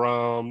 Brandon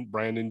Brown,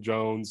 Brandon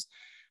Jones,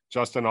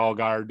 Justin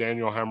Allgaier,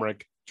 Daniel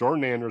Hemrick,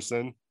 Jordan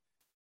Anderson,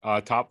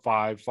 top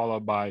 5,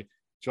 followed by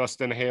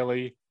Justin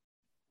Haley.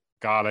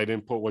 God, I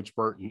didn't put which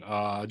Burton.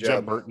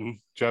 Jeb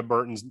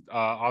Burton's,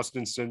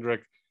 Austin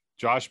Cindric,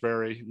 Josh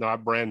Berry,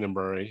 not Brandon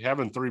Berry.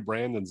 Having 3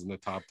 Brandons in the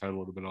top 10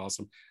 would have been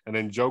awesome. And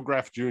then Joe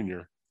Graf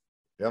Jr.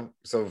 Yep.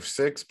 So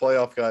 6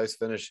 playoff guys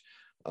finish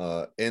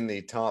in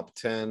the top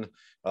 10.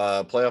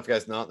 Playoff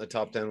guys not in the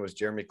top 10 was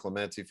Jeremy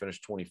Clemente,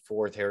 finished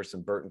 24th,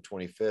 Harrison Burton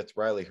 25th,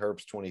 Riley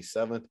Herbst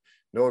 27th,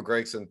 Noah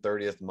Gragson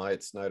 30th,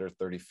 Myatt Snyder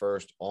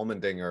 31st,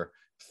 Allmendinger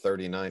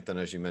 39th. And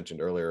as you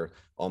mentioned earlier,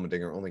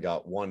 Allmendinger only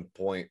got 1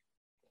 point.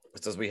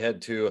 As we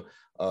head to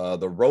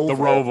the Roval. The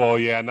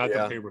Roval, not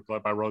the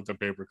paperclip. I wrote the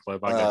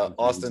paperclip.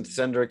 Austin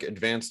Cindric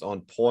advanced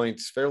on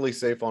points, fairly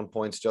safe on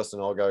points. Justin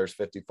Allgaier's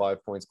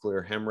 55 points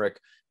clear. Hemrick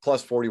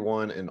plus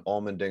 41 and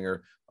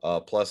Allmendinger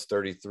plus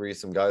 33.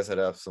 Some guys that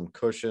have some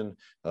cushion.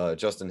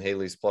 Justin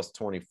Haley's plus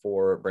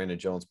 24, Brandon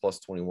Jones plus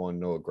 21,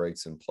 Noah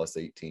Gragson plus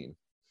 18.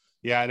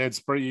 Yeah, and it's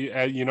pretty,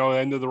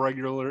 end of the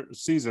regular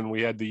season,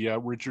 we had the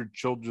Richard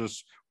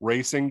Childress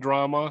racing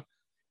drama,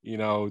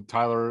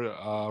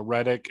 Tyler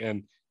Reddick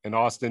and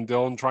Austin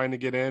Dillon trying to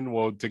get in.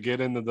 Well, to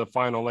get into the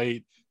final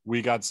 8,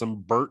 we got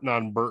some Burton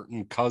on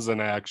Burton cousin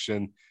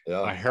action.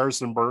 Yeah.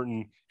 Harrison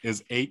Burton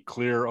is 8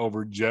 clear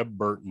over Jeb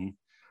Burton.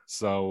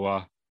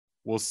 So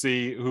we'll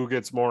see who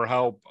gets more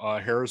help,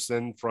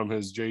 Harrison from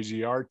his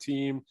JGR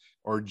team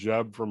or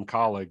Jeb from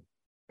Colleague.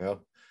 Yeah.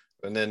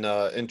 And then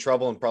in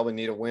trouble and probably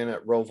need a win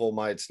at Roval,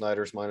 Myatt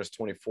Snyder's minus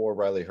 24,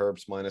 Riley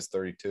Herbst minus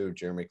 32,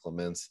 Jeremy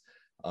Clements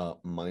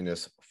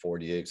minus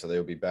 48. So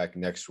they'll be back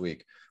next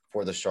week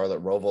for the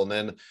Charlotte Roval. And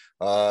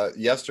then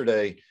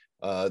yesterday,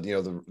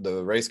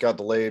 the race got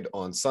delayed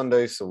on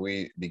Sunday. So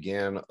we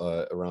began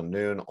around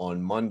noon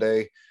on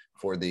Monday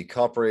for the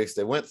Cup race.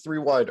 They went 3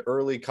 wide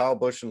early. Kyle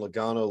Busch and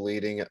Logano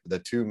leading the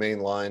 2 main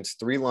lines.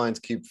 3 lines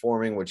keep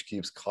forming, which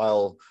keeps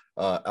Kyle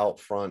out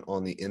front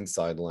on the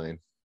inside lane.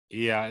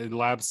 Yeah, in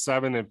lap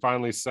 7, it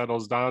finally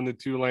settles down to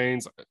 2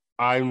 lanes.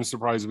 I'm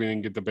surprised we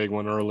didn't get the big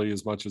one early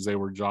as much as they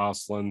were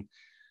jostling.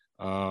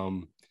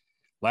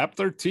 Lap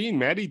 13,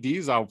 Matty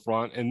D's out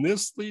front, and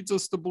this leads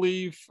us to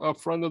believe a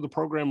friend of the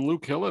program,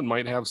 Luke Hillen,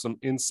 might have some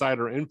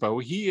insider info.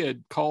 He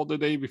had called the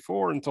day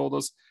before and told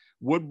us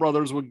Wood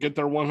Brothers would get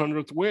their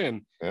 100th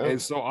win. Yeah. And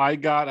so I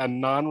got a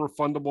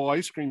non-refundable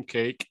ice cream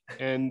cake,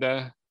 and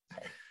now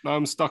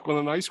I'm stuck with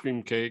an ice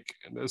cream cake.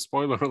 And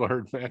spoiler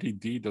alert, Matty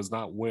D does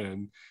not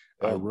win.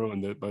 I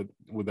ruined it, but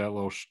with that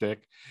little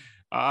shtick.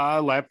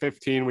 Lap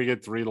 15, we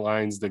get 3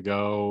 lines to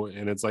go,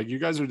 and it's like, you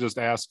guys are just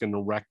asking to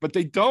wreck, but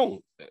they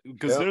don't,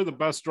 because they're the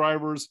best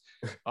drivers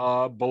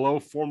below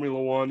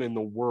Formula One in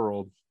the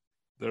world.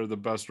 They're the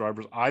best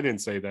drivers. I didn't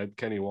say that.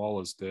 Kenny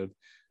Wallace did.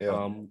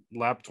 Yeah.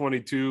 Lap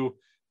 22,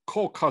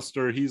 Cole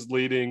Custer, he's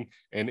leading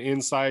an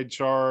inside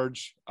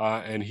charge,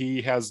 and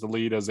he has the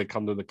lead as they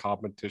come to the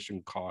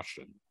competition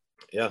caution.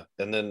 Yeah,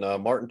 and then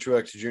Martin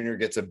Truex Jr.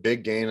 gets a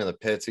big gain in the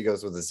pits. He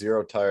goes with a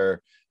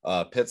 0-tire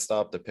pit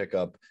stop to pick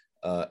up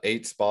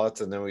 8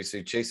 spots, and then we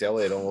see Chase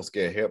Elliott almost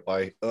get hit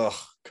by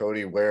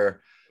Cody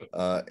Ware.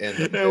 And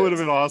it would have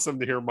been awesome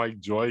to hear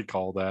Mike Joy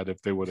call that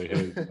if they would have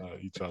hit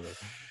each other.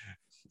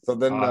 So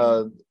then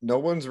no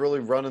one's really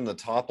running the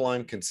top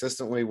line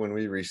consistently when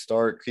we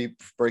restart.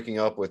 Keep breaking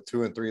up with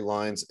 2 and 3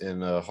 lines,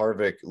 and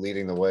Harvick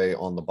leading the way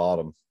on the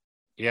bottom.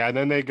 Yeah, and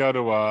then they go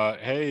to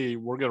hey,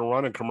 we're gonna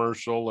run a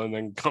commercial, and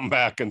then come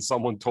back and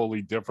someone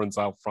totally different's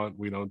out front.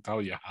 We don't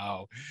tell you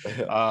how.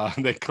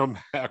 They come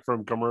back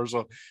from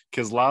commercial.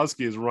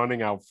 Keselowski is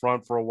running out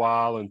front for a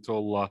while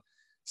until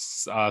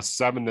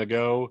 7 to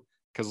go.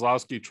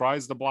 Keselowski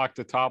tries to block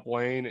the top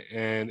lane,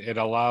 and it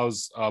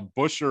allows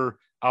Buescher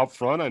out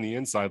front on the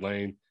inside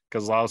lane.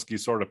 Keselowski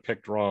sort of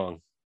picked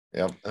wrong.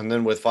 Yep. And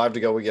then with 5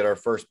 to go, we get our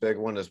first big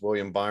one as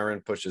William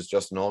Byron pushes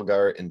Justin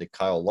Allgaier into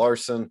Kyle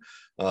Larson.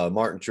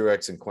 Martin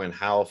Truex and Quinn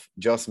Houff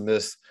just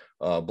miss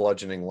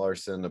bludgeoning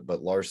Larson,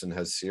 but Larson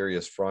has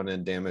serious front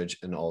end damage,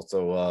 and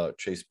also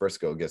Chase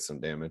Briscoe gets some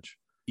damage.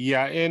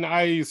 Yeah, and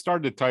I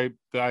started to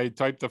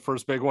typed the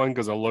first big one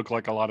because it looked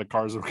like a lot of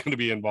cars were going to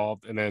be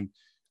involved, and then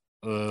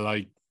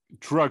like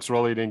Truex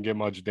really didn't get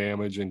much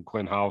damage, and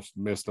Quinn Houff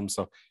missed him,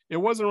 so it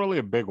wasn't really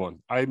a big one.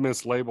 I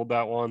mislabeled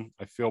that one.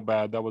 I feel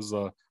bad. That was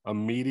a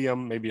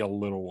medium, maybe a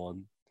little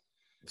one.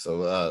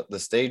 So the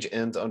stage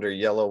ends under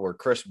yellow, where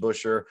Chris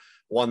Buescher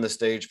won the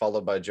stage,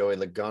 followed by Joey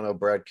Logano,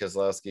 Brad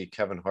Keselowski,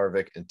 Kevin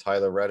Harvick, and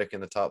Tyler Reddick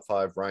in the top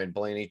 5. Ryan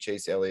Blaney,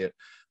 Chase Elliott,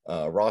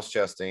 Ross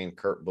Chastain,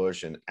 Kurt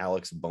Busch, and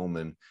Alex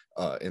Bowman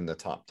in the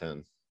top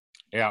 10.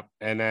 Yeah,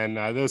 and then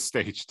this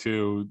stage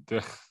too,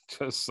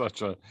 just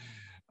such a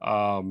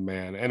oh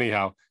man.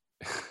 Anyhow,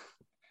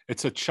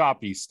 it's a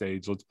choppy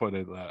stage. Let's put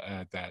it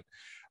at that.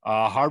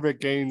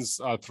 Harvick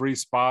gains 3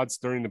 spots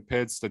during the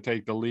pits to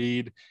take the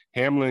lead.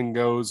 Hamlin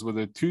goes with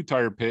a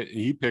 2-tire pit.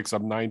 He picks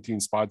up 19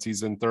 spots.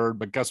 He's in 3rd.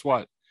 But guess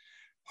what?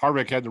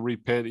 Harvick had to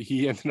repit.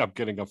 He ended up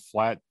getting a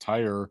flat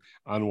tire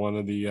on one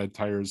of the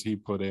tires he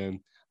put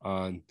in.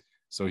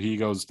 So he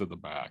goes to the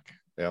back.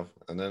 Yeah.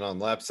 And then on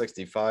lap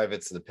 65,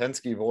 it's the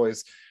Penske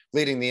boys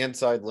leading the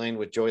inside lane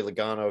with Joey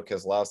Logano,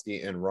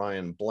 Keselowski, and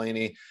Ryan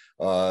Blaney.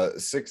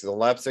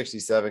 Lap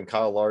 67,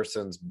 Kyle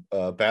Larson's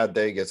bad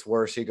day gets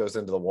worse. He goes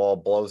into the wall,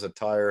 blows a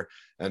tire,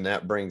 and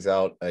that brings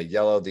out a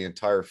yellow. The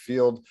entire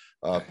field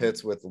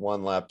pits with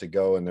 1 lap to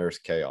go, and there's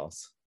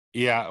chaos.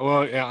 Yeah,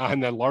 well,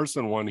 on that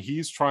Larson one,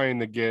 he's trying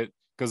to get,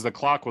 because the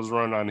clock was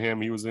run on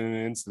him. He was in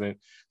an incident.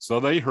 So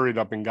they hurried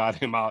up and got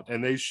him out,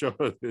 and they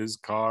showed his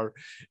car,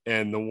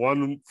 and the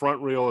one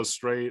front wheel is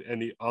straight,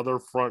 and the other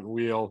front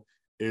wheel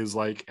is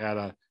like at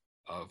a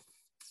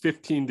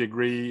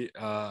 15-degree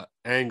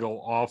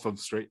angle off of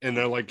straight. And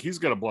they're like, he's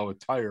going to blow a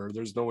tire.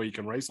 There's no way he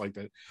can race like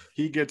that.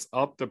 He gets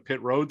up to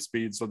pit road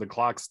speed, so the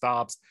clock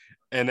stops,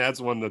 and that's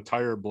when the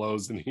tire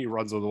blows, and he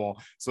runs to the wall.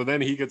 So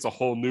then he gets a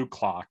whole new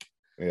clock.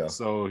 Yeah.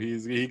 So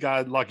he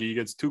got lucky. He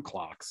gets 2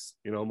 clocks.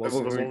 You know, most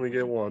of us only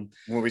get 1.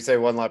 When we say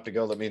 1 lap to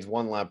go, that means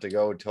 1 lap to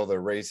go until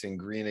they're racing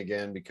green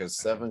again, because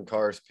 7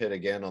 cars pit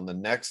again on the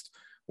next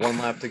 1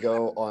 lap to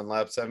go on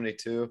lap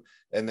 72.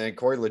 And then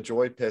Corey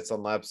LaJoie pits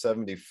on lap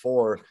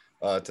 74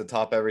 to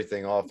top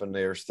everything off. And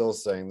they're still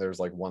saying there's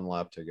like 1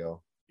 lap to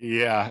go.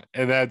 Yeah.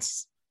 And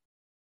that's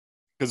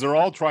because they're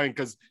all trying,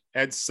 because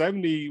at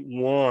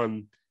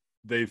 71,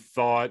 they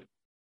thought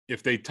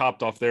if they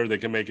topped off there, they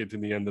can make it to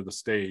the end of the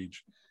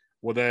stage.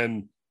 Well,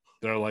 then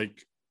they're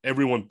like,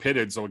 everyone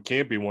pitted, so it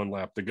can't be 1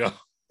 lap to go.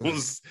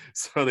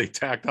 So they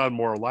tacked on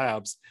more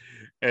laps.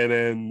 And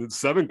then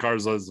 7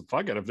 cars says,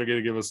 fuck it, if they're going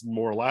to give us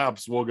more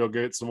laps, we'll go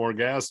get some more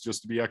gas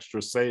just to be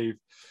extra safe.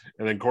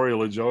 And then Corey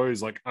LaJoie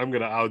is like, I'm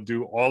going to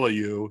outdo all of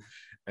you.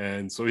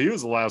 And so he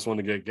was the last one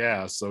to get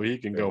gas, so he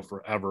can go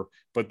forever.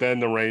 But then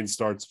the rain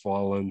starts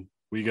falling.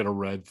 We get a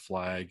red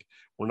flag.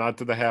 We're not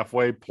to the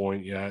halfway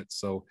point yet.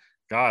 So,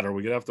 God, are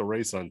we going to have to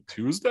race on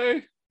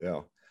Tuesday?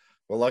 Yeah.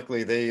 Well,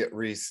 luckily they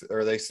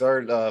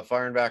start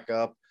firing back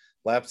up.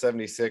 Lap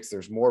 76,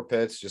 there's more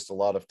pits, just a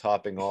lot of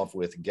topping off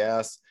with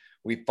gas.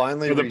 We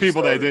finally for the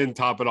people that didn't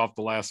top it off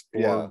the last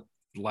 4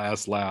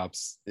 last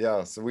laps.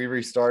 Yeah, so we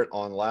restart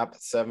on lap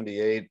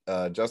 78.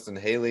 Justin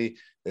Haley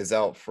is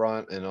out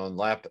front, and on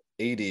lap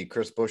 80,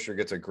 Chris Buescher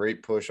gets a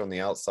great push on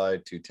the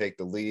outside to take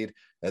the lead.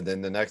 And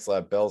then the next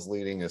lap, Bell's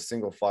leading a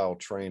single file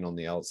train on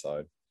the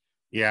outside.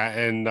 Yeah,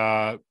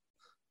 and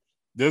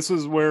this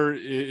is where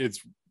it's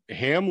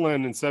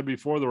Hamlin, and said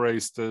before the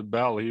race to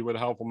Bell, he would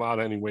help him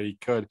out any way he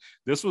could.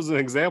 This was an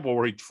example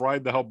where he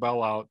tried to help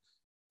Bell out,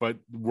 but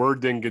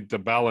word didn't get to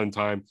Bell in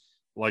time.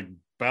 Like,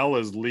 Bell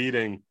is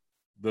leading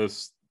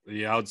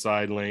the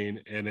outside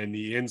lane, and then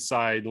the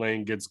inside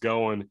lane gets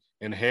going,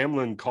 and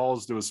Hamlin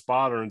calls to his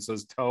spotter and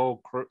says,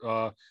 tell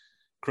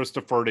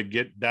Christopher to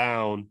get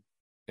down,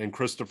 and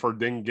Christopher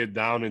didn't get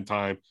down in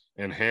time,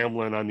 and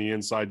Hamlin on the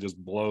inside just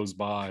blows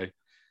by.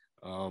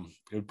 It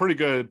was pretty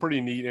good, pretty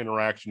neat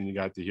interaction you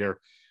got to hear.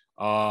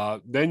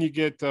 Then you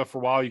get, for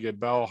a while, you get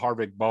Bell,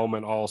 Harvick,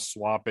 Bowman all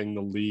swapping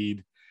the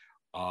lead.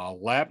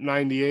 Lap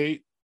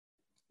 98,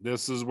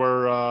 this is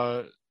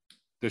where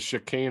the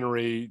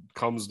chicanery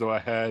comes to a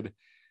head.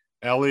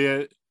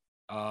 Elliott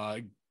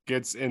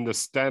gets into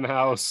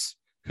Stenhouse,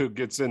 who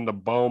gets into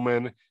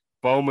Bowman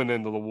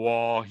into the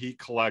wall. He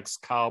collects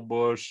Kyle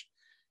Busch.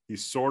 He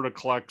sort of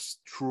collects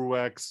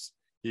Truex.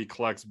 He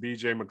collects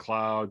BJ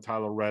McLeod,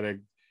 Tyler Reddick,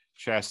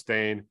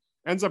 Chastain.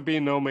 Ends up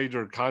being no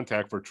major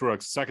contact for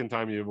Truex. Second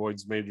time he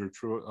avoids major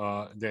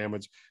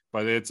damage,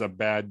 but it's a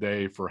bad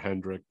day for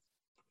Hendrick.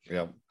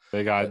 Yeah.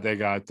 They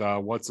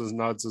got what's his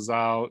nuts is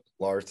out.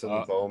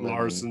 Larson, Bowman.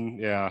 Larson,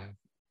 yeah.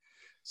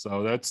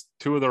 So that's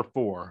 2 of their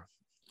 4.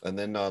 And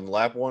then on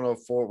lap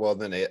 104, well,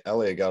 then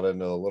Elliott got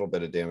into a little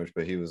bit of damage,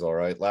 but he was all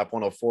right. Lap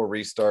 104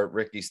 restart,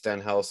 Ricky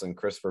Stenhouse and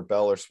Christopher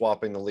Bell are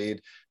swapping the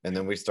lead. And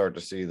then we start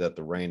to see that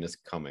the rain is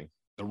coming.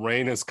 The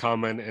rain is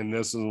coming, and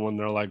this is when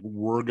they're like,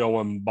 we're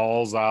going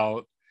balls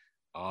out.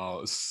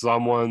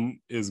 Someone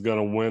is going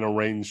to win a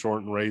rain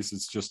shortened race.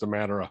 It's just a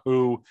matter of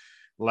who.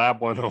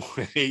 Lap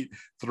 108,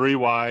 3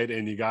 wide,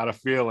 and you got a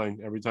feeling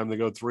every time they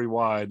go 3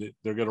 wide,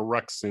 they're going to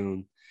wreck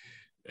soon.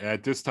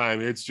 At this time,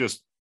 it's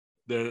just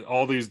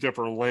all these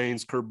different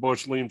lanes. Kurt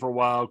Busch leaned for a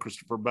while,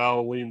 Christopher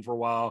Bell leaned for a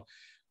while,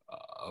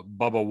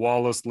 Bubba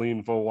Wallace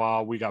leaned for a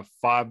while. We got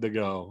 5 to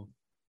go.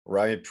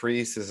 Ryan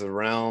Preece is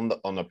around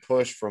on a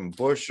push from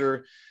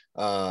Buescher.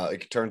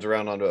 It turns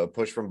around onto a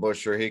push from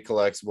Buescher. He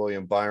collects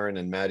William Byron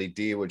and Matty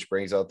D, which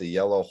brings out the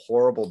yellow.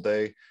 Horrible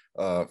day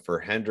for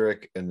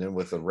Hendrick. And then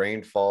with the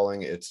rain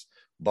falling, it's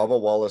Bubba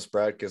Wallace,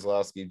 Brad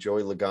Keselowski,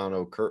 Joey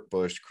Logano, Kurt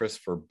Busch,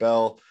 Christopher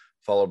Bell,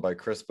 followed by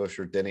Chris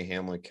Buescher, Denny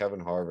Hamlin, Kevin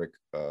Harvick,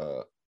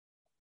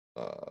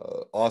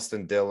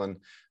 Austin Dillon,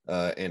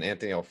 and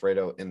Anthony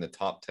Alfredo in the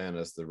top 10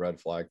 as the red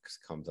flags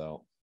comes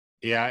out.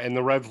 Yeah, and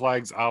the red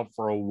flag's out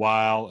for a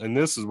while. And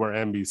this is where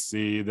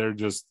NBC,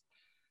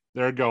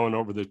 they're going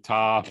over the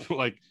top.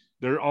 Like,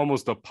 they're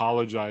almost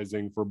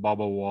apologizing for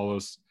Bubba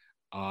Wallace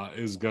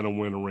is going to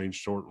win a rain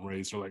shortened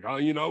race. They're like, oh,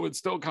 it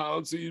still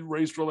counts. He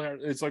raced really hard.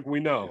 It's like, we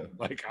know. Yeah.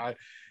 Like,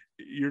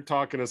 you're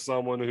talking to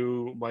someone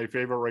who, my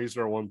favorite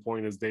racer at one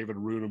point is David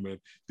Rudiman.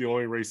 The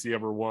only race he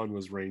ever won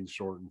was rain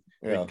shortened.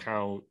 They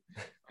count.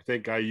 I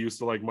think I used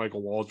to like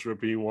Michael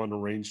Waltrip. He won a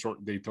rain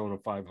shortened Daytona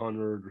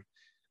 500.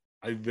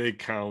 They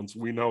counts.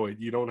 We know it.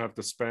 You don't have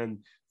to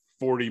spend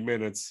 40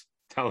 minutes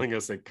telling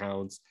us it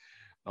counts.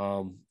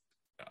 And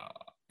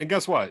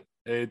guess what?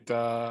 It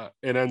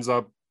ends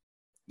up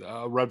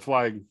red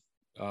flag.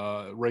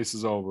 Race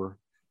is over.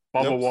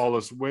 Bubba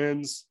Wallace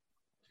wins.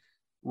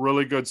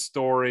 Really good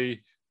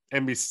story.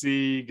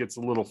 NBC gets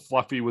a little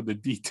fluffy with the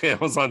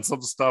details on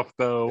some stuff,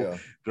 though. Yeah.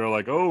 They're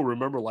like, oh,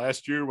 remember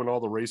last year when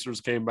all the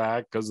racers came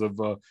back because of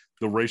the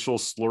racial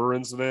slur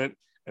incident?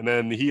 And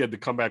then he had to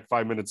come back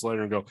 5 minutes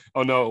later and go,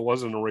 oh, no, it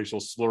wasn't a racial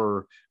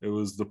slur. It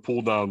was the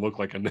pull down looked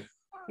like a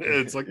 –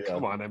 it's like,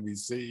 come on,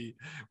 NBC.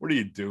 What are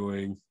you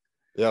doing?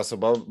 Yeah, so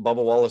Bubba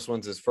Wallace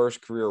wins his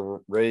first career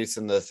race.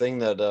 And the thing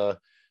that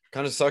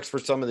kind of sucks for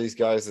some of these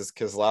guys is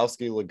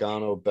Keselowski,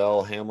 Logano,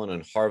 Bell, Hamlin,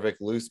 and Harvick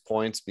lose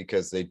points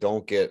because they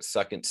don't get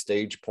second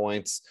stage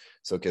points.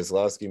 So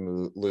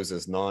Keselowski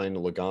loses 9,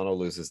 Logano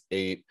loses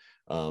 8,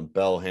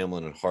 Bell,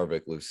 Hamlin, and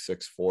Harvick lose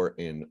 6, 4,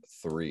 and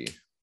 3.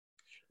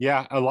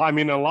 Yeah, a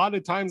lot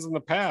of times in the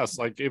past,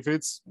 like if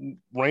it's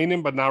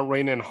raining but not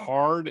raining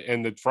hard,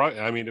 and if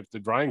the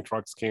drying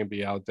trucks can't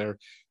be out there,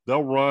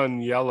 they'll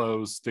run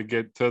yellows to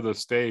get to the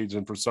stage,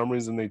 and for some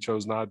reason they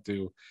chose not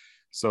to.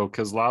 So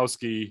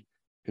Keselowski,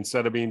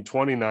 instead of being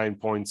 29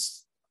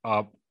 points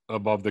up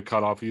above the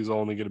cutoff, he's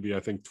only going to be,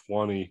 I think,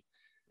 20.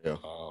 Yeah.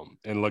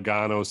 And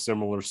Logano,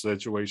 similar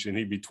situation,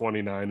 he'd be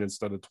 29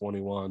 instead of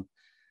 21.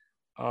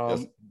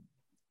 Yes.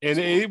 And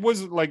it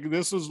was like,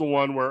 this was the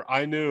one where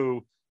I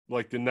knew,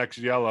 like, the next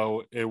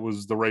yellow,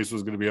 the race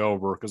was going to be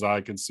over because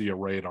I can see a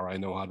radar. I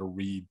know how to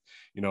read.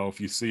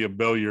 If you see a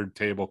billiard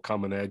table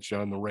coming at you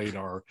on the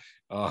radar,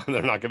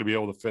 they're not going to be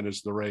able to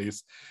finish the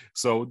race.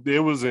 So it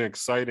was an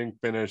exciting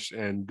finish,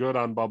 and good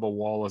on Bubba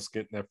Wallace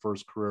getting that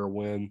first career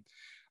win.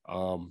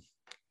 And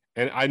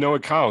I know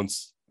it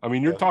counts. I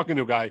mean, you're talking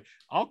to a guy,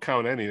 I'll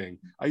count anything.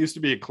 I used to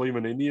be a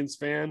Cleveland Indians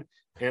fan,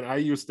 and I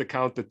used to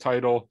count the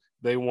title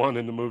they won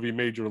in the movie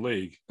Major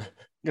League.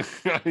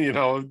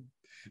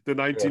 The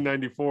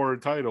 1994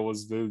 title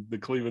was the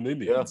Cleveland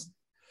Indians.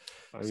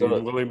 Yeah.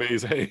 Willie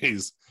Mays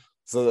Hayes.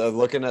 So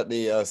looking at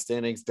the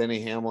standings,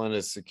 Denny Hamlin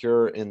is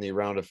secure in the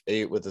round of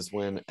 8 with his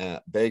win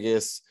at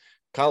Vegas.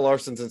 Kyle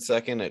Larson's in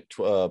second at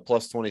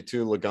plus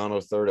 22.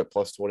 Logano third at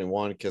plus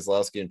 21.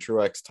 Keselowski and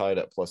Truex tied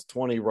at plus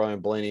 20.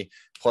 Ryan Blaney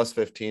plus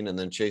 15. And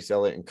then Chase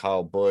Elliott and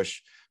Kyle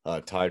Busch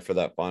tied for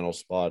that final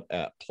spot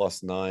at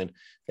plus 9.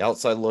 The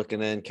outside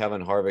looking in,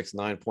 Kevin Harvick's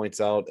 9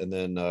 points out. And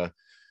then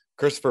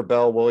Christopher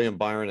Bell, William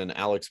Byron, and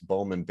Alex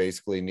Bowman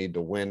basically need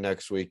to win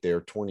next week. They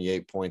are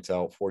 28 points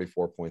out,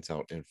 44 points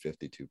out, and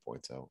 52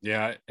 points out.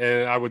 Yeah,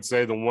 and I would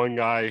say the one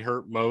guy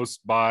hurt most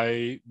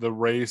by the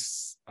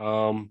race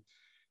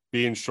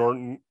being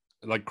shortened,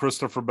 like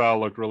Christopher Bell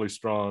looked really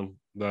strong.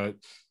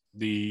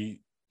 The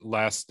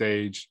last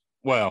stage,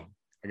 well,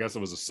 I guess it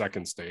was a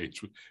second stage.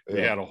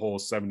 We had a whole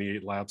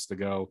 78 laps to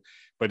go,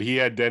 but he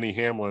had Denny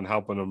Hamlin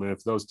helping him, and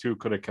if those two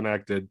could have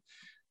connected,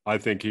 I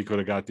think he could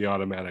have got the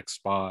automatic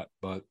spot.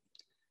 But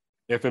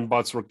if and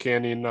buts were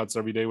candy and nuts,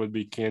 every day would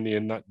be candy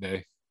and nut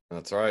day.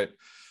 That's right.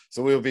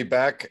 So we'll be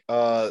back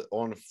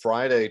on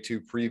Friday to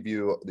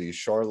preview the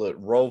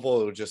Charlotte Roval.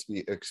 It'll just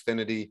be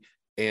Xfinity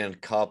and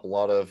Cup. A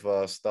lot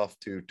of stuff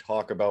to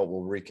talk about.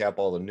 We'll recap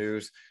all the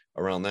news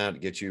around that,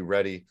 get you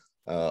ready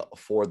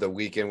for the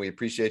weekend. We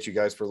appreciate you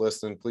guys for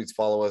listening. Please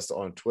follow us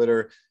on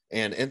Twitter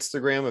and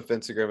Instagram, if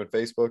Instagram and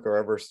Facebook are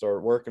ever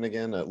start working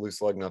again, at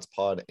Loose Lug Nuts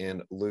Pod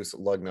and Loose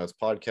Lug Nuts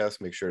Podcast.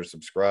 Make sure to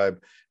subscribe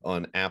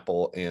on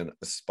Apple and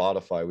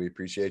Spotify. We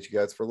appreciate you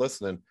guys for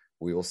listening.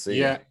 We will see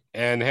you.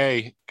 And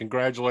hey,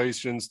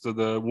 congratulations to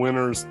the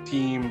winners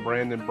team,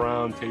 Brandon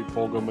Brown, Tate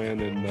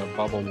Fogelman, and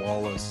Bubba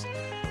Wallace.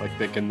 Like,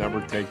 they can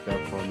never take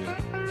that from you.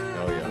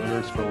 Oh, yeah.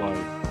 Winners for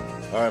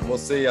life. All right, we'll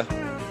see you.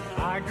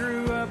 I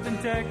grew up in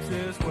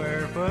Texas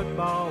where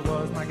football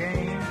was my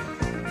game,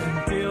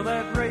 until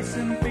that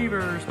racing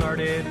fever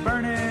started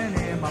burning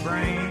in my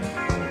brain.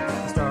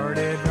 I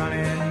started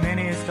running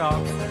mini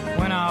stocks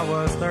when I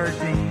was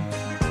 13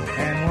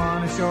 and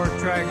won a short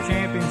track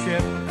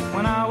championship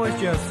when I was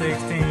just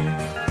 16.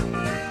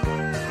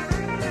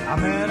 I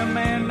met a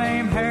man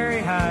named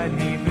Harry Hyde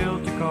and he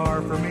built a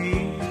car for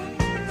me,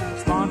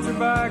 sponsored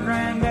by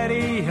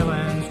Granddaddy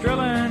Hillens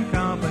Drilling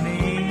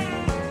Company.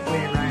 We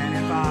ran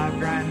in 5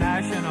 Grand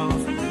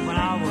Nationals when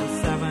I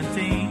was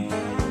 17.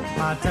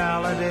 My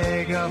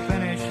Talladega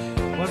finish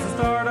was the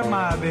start of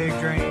my big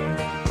dream.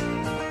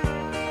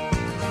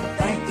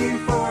 Thank you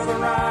for the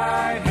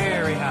ride,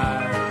 Harry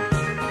Hyde,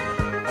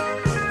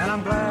 and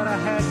I'm glad I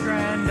had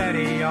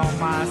Granddaddy on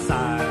my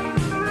side.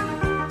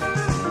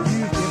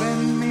 You've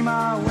given me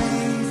my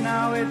wings,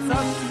 now it's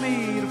up to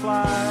me to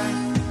fly.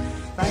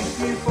 Thank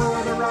you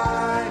for the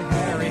ride,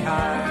 Harry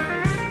Hyde.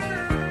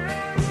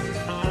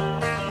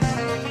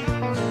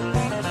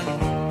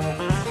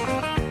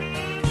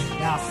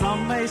 Now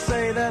some may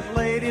say that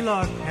Lady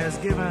Luck has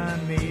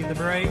given me the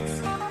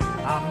breaks.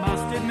 I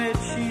must admit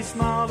she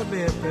smiled a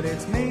bit, but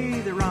it's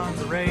me that runs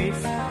the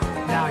race.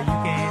 Now you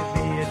can't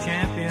be a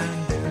champion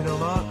due to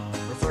luck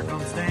or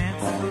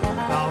circumstance.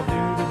 I'll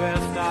do the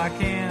best I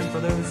can for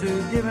those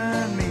who've given